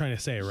that's what you're trying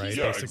to say, right?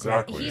 Yeah,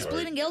 exactly. He's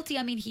pleading guilty.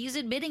 I mean, he's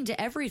admitting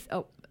to everything.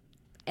 Oh,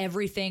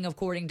 everything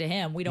according to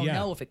him. We don't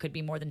know if it could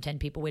be more than 10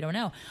 people. We don't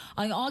know.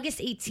 On August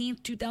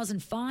 18th,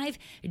 2005,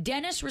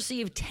 Dennis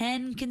received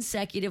 10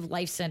 consecutive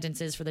life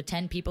sentences for the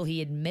 10 people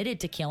he admitted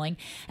to killing,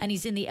 and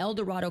he's in the El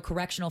Dorado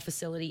Correctional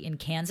Facility in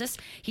Kansas.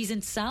 He's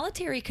in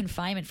solitary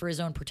confinement for his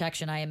own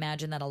protection. I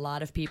imagine that a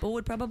lot of people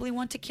would probably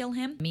want to kill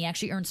him. He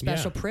actually earned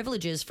special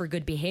privileges for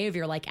good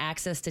behavior, like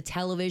access to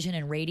television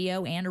and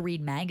radio and to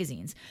read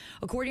magazines.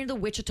 According to the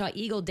Wichita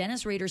Eagle,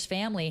 Dennis Rader's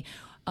family,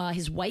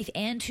 his wife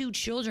and 2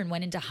 children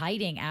went into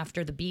hiding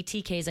after the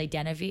BTK's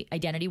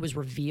identity was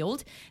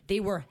revealed. They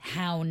were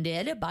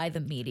hounded by the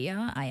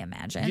media, I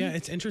imagine. Yeah,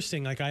 it's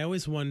interesting. Like, I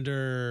always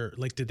wonder,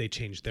 like, did they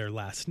change their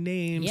last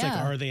names? Yeah.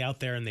 Like, are they out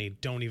there and they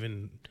don't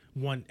even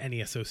want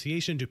any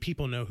association? Do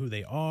people know who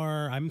they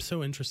are? I'm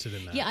so interested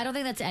in that. Yeah, I don't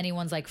think that's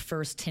anyone's like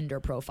first Tinder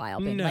profile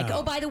being like,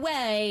 oh, by the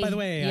way,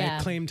 I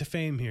claim to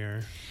fame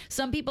here.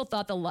 Some people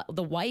thought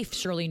the wife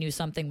surely knew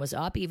something was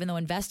up, even though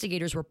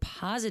investigators were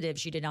positive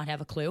she did not have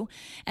a clue.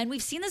 And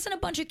we've seen this in a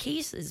bunch of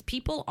cases.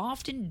 People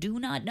often do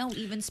not know,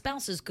 even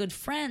spouses, good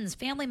friends,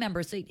 family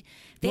members.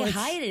 They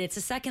hide it. It's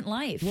a second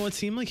life. Well, it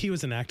seemed like he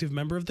was an active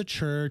member of the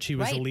church. He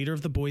was a leader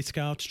of the Boy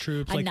Scouts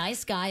troop. A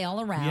nice guy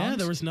all around. Yeah,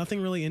 there was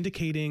nothing really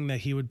indicating that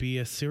he would be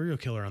a serial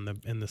killer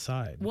in the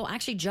side. Well,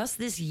 actually, just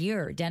this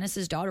year,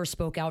 Dennis's daughter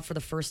spoke out for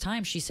the first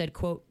time. She said,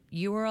 quote,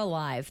 "You were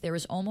alive. There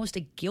was almost a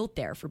guilt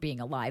there for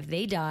being alive.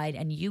 They died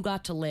and you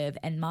got to live,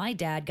 and my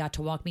dad got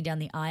to walk me down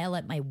the aisle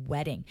at my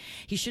wedding.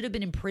 He should have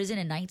been in prison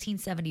in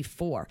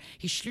 1974.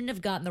 He shouldn't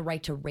have gotten the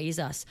right to raise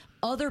us.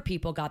 Other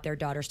people got their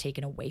daughters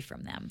taken away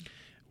from them."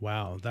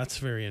 Wow, that's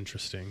very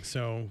interesting.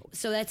 So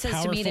that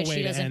says to me that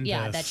she doesn't,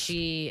 that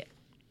she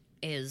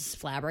is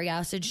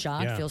flabbergasted,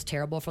 shocked, feels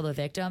terrible for the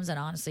victims, and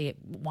honestly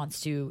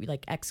wants to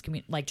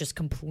just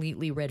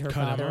completely rid her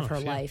father of her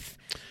life.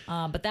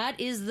 But that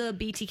is the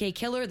BTK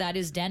killer. That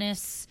is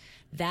Dennis.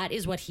 That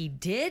is what he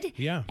did.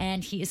 Yeah.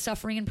 And he is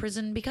suffering in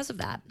prison because of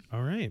that.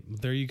 All right.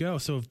 There you go.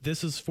 So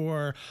this is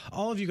for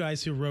all of you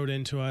guys who wrote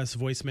into us,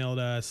 voicemailed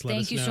us.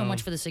 Thank you so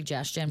much for the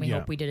suggestion. We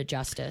hope we did it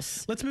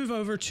justice. Let's move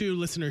over to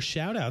listener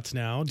shout outs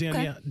now.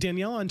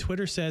 Danielle on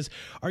Twitter says,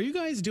 "Are you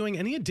guys doing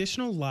any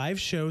additional live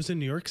shows in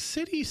New York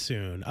City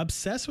soon?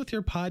 Obsessed with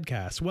your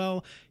podcast."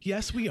 Well,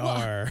 yes, we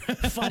are.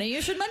 Funny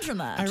you should mention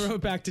that. I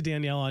wrote back to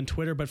Danielle on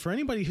Twitter, but for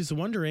anybody who's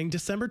wondering,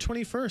 December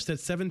 21st at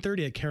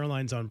 7:30 at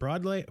Caroline's on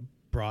Broadway.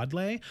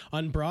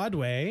 On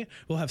Broadway,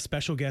 we'll have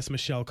special guest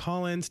Michelle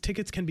Collins.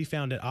 Tickets can be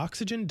found at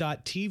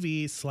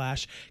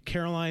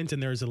oxygen.tv/Carolines,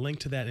 and there's a link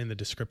to that in the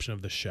description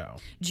of the show.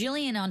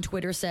 Jillian on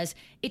Twitter says,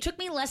 "It took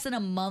me less than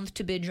a month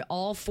to binge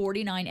all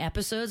 49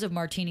 episodes of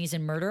Martinis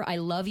and Murder. I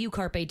love you,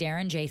 Carpe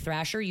Darren, Jay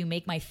Thrasher. You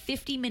make my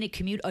 50-minute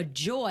commute a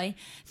joy.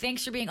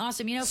 Thanks for being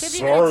awesome."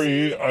 50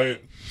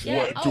 minutes.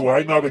 Do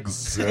I not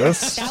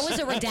exist? That was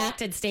a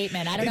redacted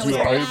statement. I don't know. It was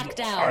blacked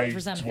out for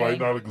something. Do I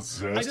not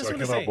exist? I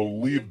cannot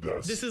believe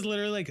this. This is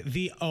literally like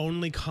the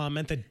only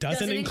comment that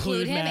doesn't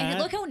include him. And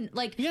look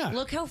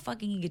how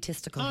fucking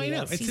egotistical he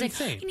is. He's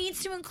insane. Like, he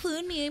needs to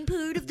include me. I'm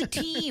part of the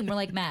team. We're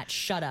like, Matt,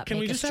 shut up. Can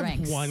we just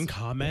have one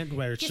comment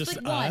where it's just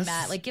us? One,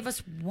 Matt. Like, give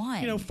us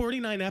one.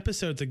 49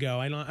 episodes ago,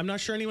 I'm not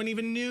sure anyone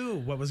even knew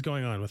what was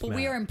going on with Matt. But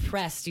we are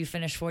impressed you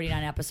finished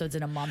 49 episodes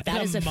in a month.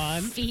 That is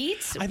a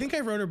feat. I think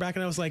I wrote her back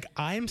and I was like,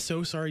 I'm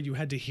so sorry you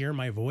had to hear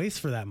my voice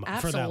for that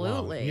for that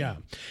long. Yeah.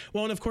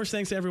 Well, and of course,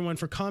 thanks to everyone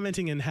for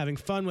commenting and having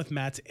fun with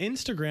Matt's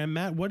Instagram.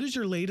 Matt, what is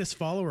your latest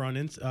follower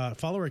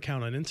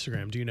account on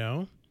Instagram? Do you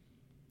know?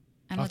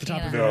 Off the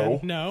top of your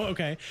head? No?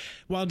 Okay.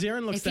 While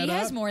Darren looks that up. If he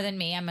has more than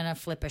me, I'm going to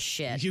flip a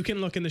shit. You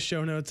can look in the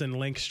show notes and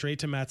link straight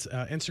to Matt's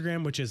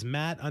Instagram, which is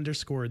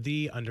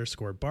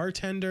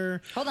Matt_the_bartender.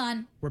 Hold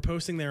on. We're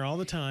posting there all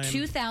the time.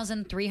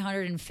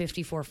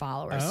 2,354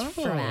 followers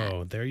for Matt.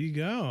 Oh, there you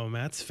go.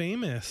 Matt's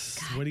famous.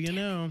 God, what do you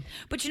know?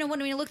 But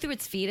when you look through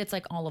its feed, it's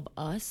like all of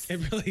us.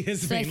 It really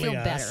is. So mainly I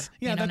feel better.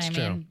 Yeah, that's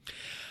true.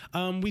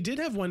 We did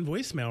have one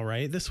voicemail,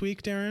 right, this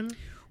week, Darren?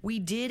 We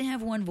did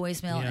have one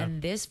voicemail,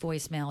 and this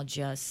voicemail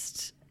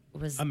just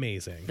was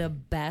amazing. The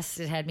best.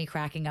 It had me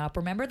cracking up.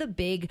 Remember the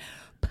big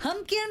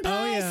pumpkin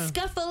pie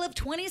scuffle of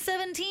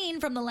 2017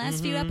 from the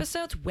last few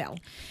episodes? Well,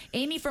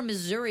 Amy from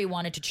Missouri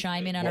wanted to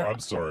chime in on I'm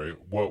sorry.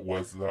 What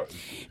was that?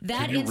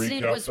 That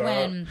incident was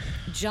when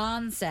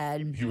John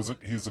said he's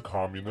a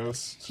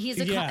communist. He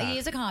is a communist.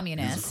 He's a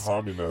communist.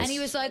 And he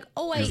was like,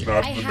 he's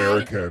not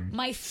American. Had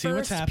my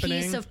first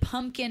piece of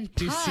pumpkin pie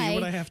Do you see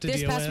what I have to this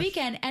deal past with?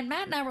 weekend. And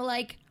Matt and I were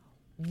like,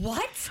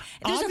 what?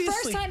 It was the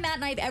first time Matt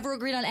and I have ever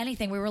agreed on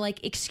anything. We were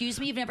like, excuse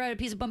me, you've never had a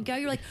piece of pumpkin pie?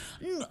 You're like,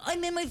 I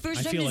meant my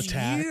first time this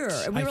year.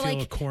 And we were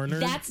like,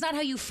 cornered. That's not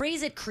how you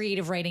phrase it,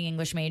 creative writing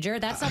English major.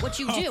 That's not what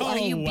you do. Are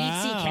you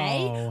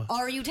BTK?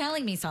 Are you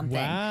telling me something?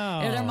 Wow.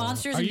 Are there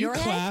monsters in your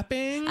head? Are you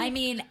clapping? I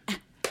mean,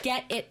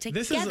 get it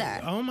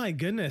together. Oh my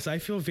goodness. I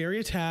feel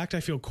very attacked. I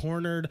feel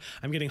cornered.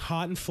 I'm getting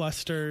hot and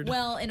flustered.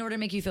 Well, in order to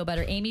make you feel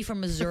better, Amy from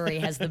Missouri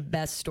has the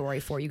best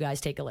story for you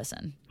guys. Take a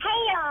listen. Hey,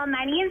 y'all. y'all.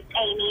 My name's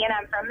Amy, and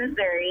I'm from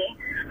Missouri.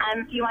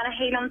 If you want to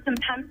hate on some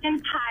pumpkin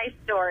pie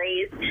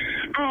stories.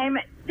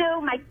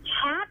 So my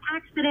cat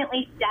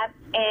accidentally stepped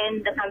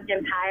in the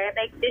pumpkin pie I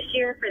baked this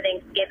year for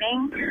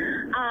Thanksgiving,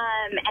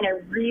 and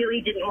I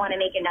really didn't want to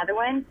make another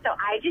one, so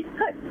I just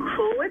put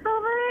Cool Whip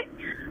over it,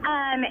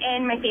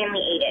 and my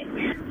family ate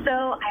it. So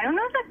I don't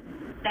know if that's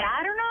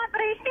bad or not,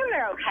 but I assume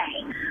they're okay.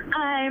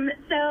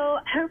 So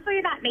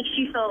hopefully that makes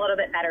you feel a little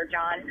bit better,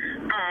 John,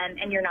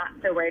 and you're not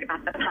so worried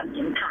about the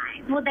pumpkin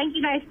pie. Well, thank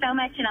you guys so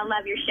much, and I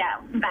love your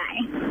show.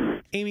 Bye.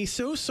 Amy,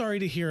 so sorry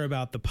to hear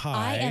about the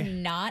pie. I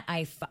am not.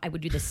 I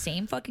would do the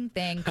same fucking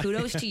thing.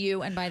 Kudos to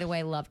you. And by the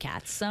way, love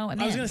cats. So I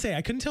was going to say,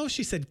 I couldn't tell if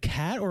she said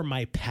cat or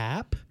my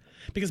pap.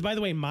 Because, by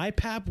the way, my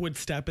pap would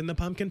step in the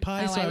pumpkin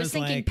pie. Oh, so I was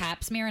thinking like,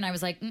 pap smear, and I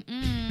was like, no.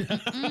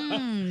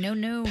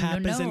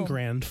 Pap no. is in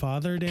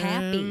grandfather, Darren.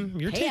 Pappy.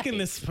 You're taking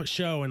this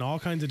show in all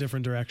kinds of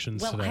different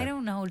directions today. today. I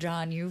don't know,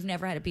 John. You've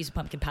never had a piece of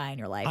pumpkin pie in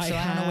your life, so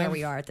I don't know where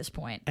we are at this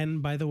point.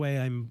 And by the way,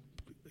 I'm...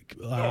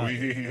 no,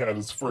 he had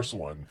his first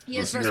one. He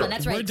had his first one.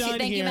 That's right. We're done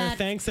Thank here. you, Matt.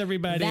 Thanks,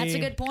 everybody. That's a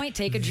good point.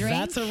 Take a drink.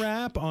 That's a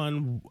wrap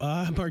on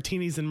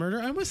Martinis and Murder.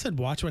 I almost said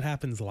Watch What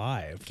Happens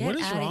Live. What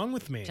is wrong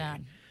with me?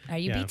 John, are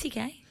you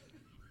BTK?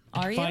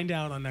 Are you? Find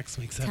out on next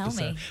week's episode.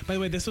 Tell me. By the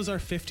way, this was our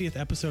 50th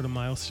episode, a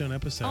milestone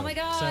episode. Oh my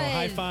God. So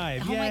high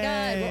five. Oh Yay. my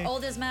God. We're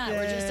old as Matt. Yay.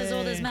 We're just as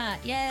old as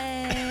Matt.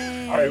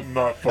 Yay. I am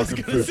not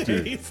fucking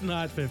 50. He's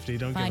not 50.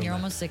 Don't Fine, give him you're that.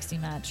 almost 60,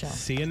 Matt. Chill.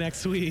 See you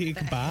next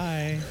week.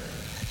 Bye.